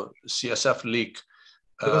CSF leak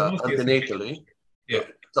antenatally. Yeah.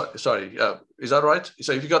 Sorry, is that right?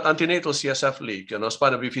 So if you got antenatal CSF leak,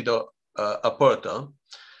 spina bifida aperta,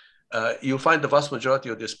 you find the vast majority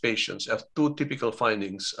of these patients have two typical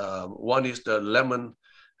findings. One is the lemon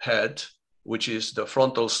head, which is the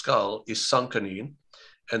frontal skull, is sunken in.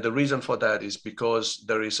 And the reason for that is because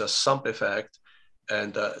there is a sump effect,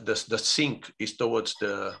 and the sink is towards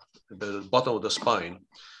the bottom of the spine.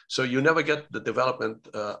 So you never get the development,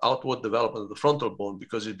 outward development of the frontal bone,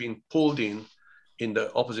 because it's being pulled in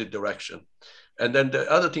the opposite direction. And then the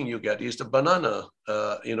other thing you get is the banana,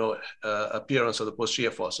 appearance of the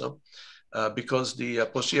posterior fossa, because the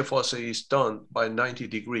posterior fossa is turned by 90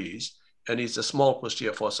 degrees, and it's a small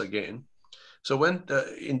posterior fossa again. So when,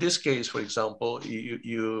 in this case, for example,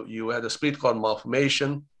 you had a split cord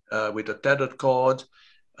malformation with a tethered cord,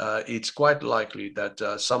 it's quite likely that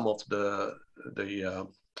some of the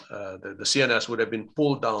CNS would have been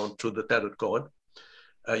pulled down through the tethered cord.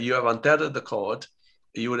 You have untethered the cord.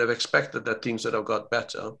 You would have expected that things would have got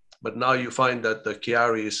better, but now you find that the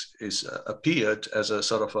Chiari is appeared as a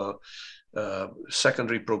sort of a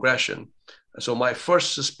secondary progression. So my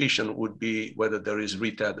first suspicion would be whether there is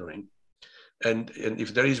retethering. And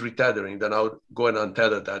if there is retethering, then I would go and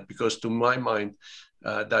untether that, because to my mind,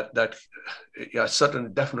 that certainly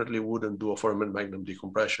definitely wouldn't do a foramen magnum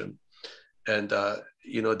decompression. And,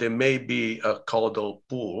 there may be a caudal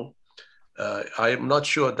pull. I am not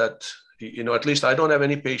sure that, at least I don't have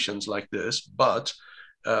any patients like this, but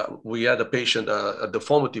we had a patient, a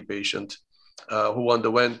deformity patient, who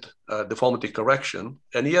underwent deformity correction,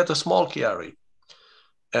 and he had a small Chiari.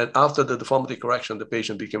 And after the deformity correction, the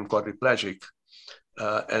patient became quadriplegic.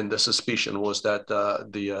 And the suspicion was that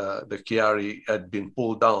the Chiari had been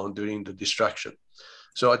pulled down during the distraction.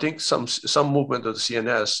 So I think some movement of the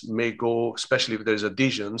CNS may go, especially if there's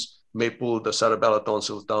adhesions, may pull the cerebellar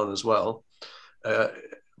tonsils down as well.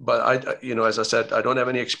 But as I said, I don't have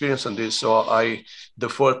any experience on this, so I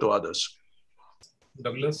defer to others.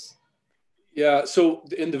 Douglas? Yeah. So,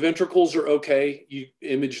 and the ventricles are okay. You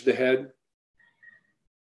image the head.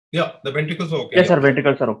 Yeah, the ventricles are okay. Yes, sir.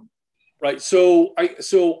 Ventricles are okay. Right. So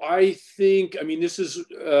I think, I mean, this is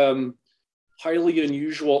highly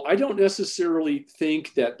unusual. I don't necessarily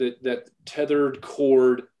think that tethered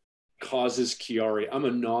cord causes Chiari. I'm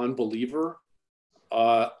a non-believer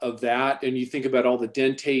of that. And you think about all the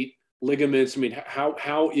dentate ligaments. I mean,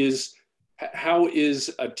 how is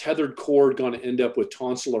a tethered cord going to end up with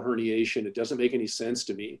tonsillar herniation? It doesn't make any sense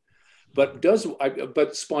to me. But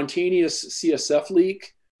spontaneous CSF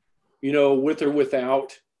leak, with or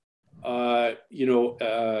without, a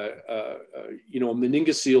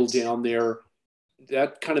meningocele down there,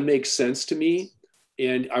 that kind of makes sense to me.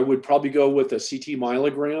 And I would probably go with a CT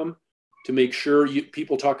myelogram to make sure.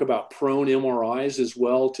 People talk about prone MRIs as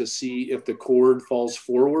well to see if the cord falls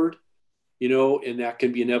forward, and that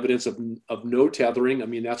can be an evidence of no tethering. I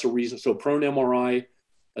mean, that's a reason. So prone MRI,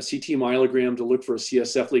 a CT myelogram to look for a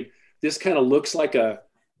CSF leak. This kind of looks like a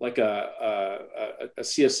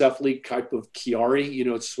CSF leak type of Chiari.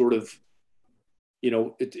 It's sort of,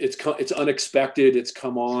 it's unexpected. It's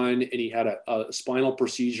come on, and he had a spinal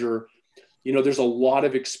procedure. There's a lot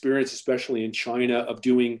of experience, especially in China, of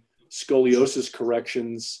doing scoliosis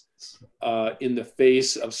corrections in the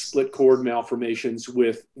face of split cord malformations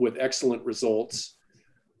with excellent results.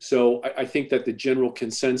 So I think that the general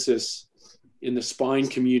consensus in the spine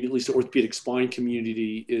community, at least the orthopedic spine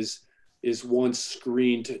community, is once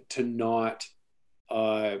screened to not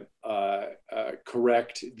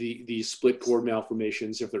correct the split cord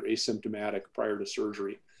malformations if they're asymptomatic prior to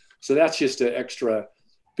surgery. So that's just an extra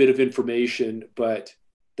bit of information, but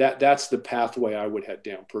that's the pathway I would head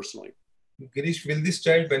down personally. Girish, will this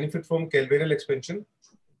child benefit from calvareal expansion?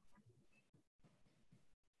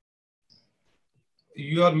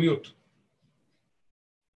 You are mute.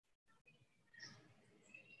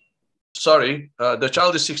 Sorry, the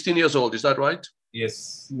child is 16 years old. Is that right?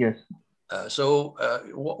 Yes. Yes.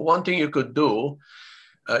 One thing you could do,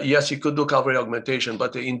 yes, you could do calvary augmentation,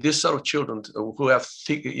 but in this sort of children who have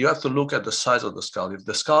thick, you have to look at the size of the skull. If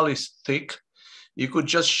the skull is thick, you could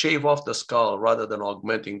just shave off the skull rather than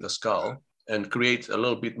augmenting the skull and create a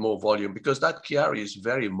little bit more volume, because that Chiari is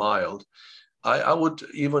very mild. I would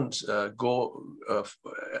even go,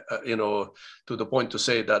 to the point to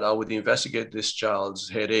say that I would investigate this child's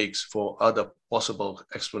headaches for other possible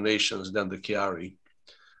explanations than the Chiari,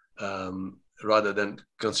 rather than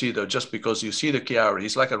consider just because you see the Chiari.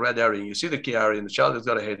 It's like a red herring. You see the Chiari and the child has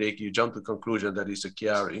got a headache, you jump to the conclusion that it's a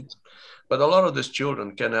Chiari. But a lot of these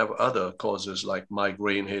children can have other causes like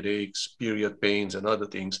migraine headaches, period pains, and other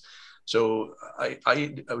things. So I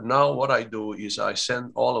now what I do is I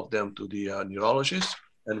send all of them to the neurologist,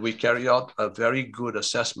 and we carry out a very good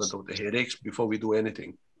assessment of the headaches before we do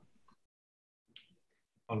anything.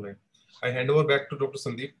 All right. I hand over back to Dr.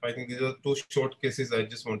 Sandeep. I think these are two short cases. I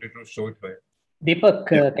just wanted to show it here. Deepak,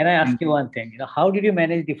 can I ask you one thing? How did you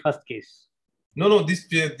manage the first case? No. This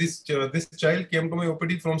child came to my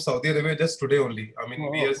OPD from Saudi Arabia just today only. I mean,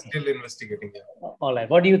 we are still investigating. Yeah. All right.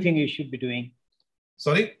 What do you think you should be doing?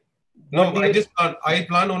 Sorry? No, I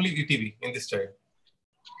plan only ETV in this child.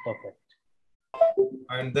 Perfect.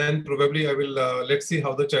 And then probably I will, let's see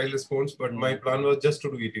how the child responds. But my plan was just to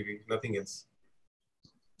do ETV, nothing else.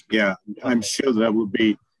 Yeah, I'm sure that would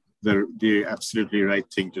be the absolutely right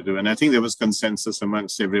thing to do. And I think there was consensus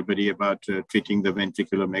amongst everybody about treating the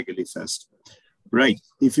ventriculomegaly first. Right.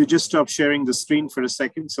 If you just stop sharing the screen for a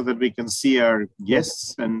second so that we can see our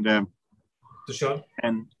guests. And Tushar?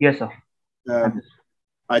 And yes, sir.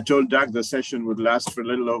 I told Doug the session would last for a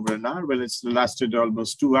little over an hour. Well, it's lasted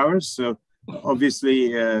almost 2 hours. So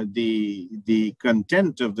obviously the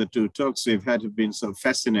content of the two talks we've had have been so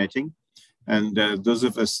fascinating. And those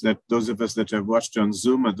of us that have watched on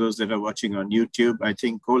Zoom or those that are watching on YouTube, I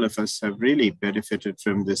think all of us have really benefited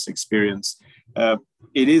from this experience.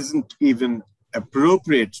 It isn't even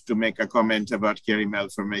appropriate to make a comment about Chiari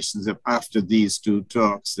malformations after these two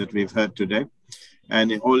talks that we've heard today.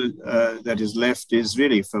 And all that is left is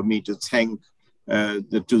really for me to thank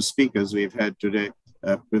the two speakers we've had today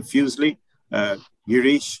profusely.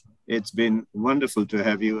 Girish, it's been wonderful to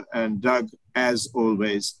have you. And Doug, as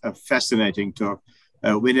always, a fascinating talk.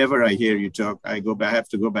 Whenever I hear you talk, I have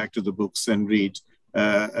to go back to the books and read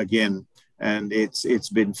again. And it's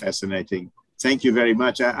been fascinating. Thank you very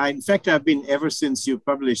much. In fact, I've been, ever since you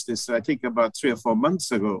published this, I think about 3 or 4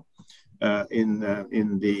 months ago, in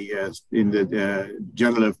the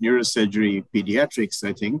Journal of Neurosurgery Pediatrics,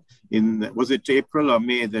 I think, was it April or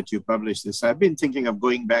May that you published this? I've been thinking of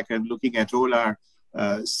going back and looking at all our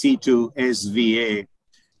C2 SVA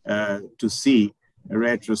to see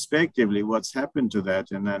retrospectively what's happened to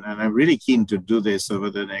that. And I'm really keen to do this over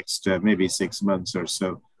the next maybe 6 months or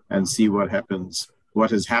so and see what happens,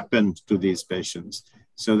 what has happened to these patients,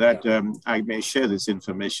 so that I may share this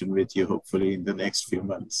information with you hopefully in the next few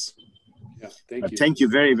months. Yeah, thank you. Thank you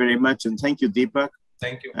very, very much. And thank you, Deepak.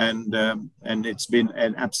 Thank you. And it's been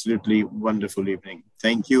an absolutely wonderful evening.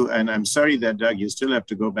 Thank you. And I'm sorry that, Doug, you still have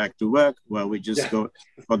to go back to work while we just go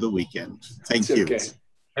for the weekend. Thank you. Okay.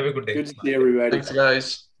 Have a good day. Good to see everybody. Thanks,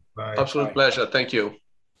 guys. Bye. Absolute pleasure. Thank you.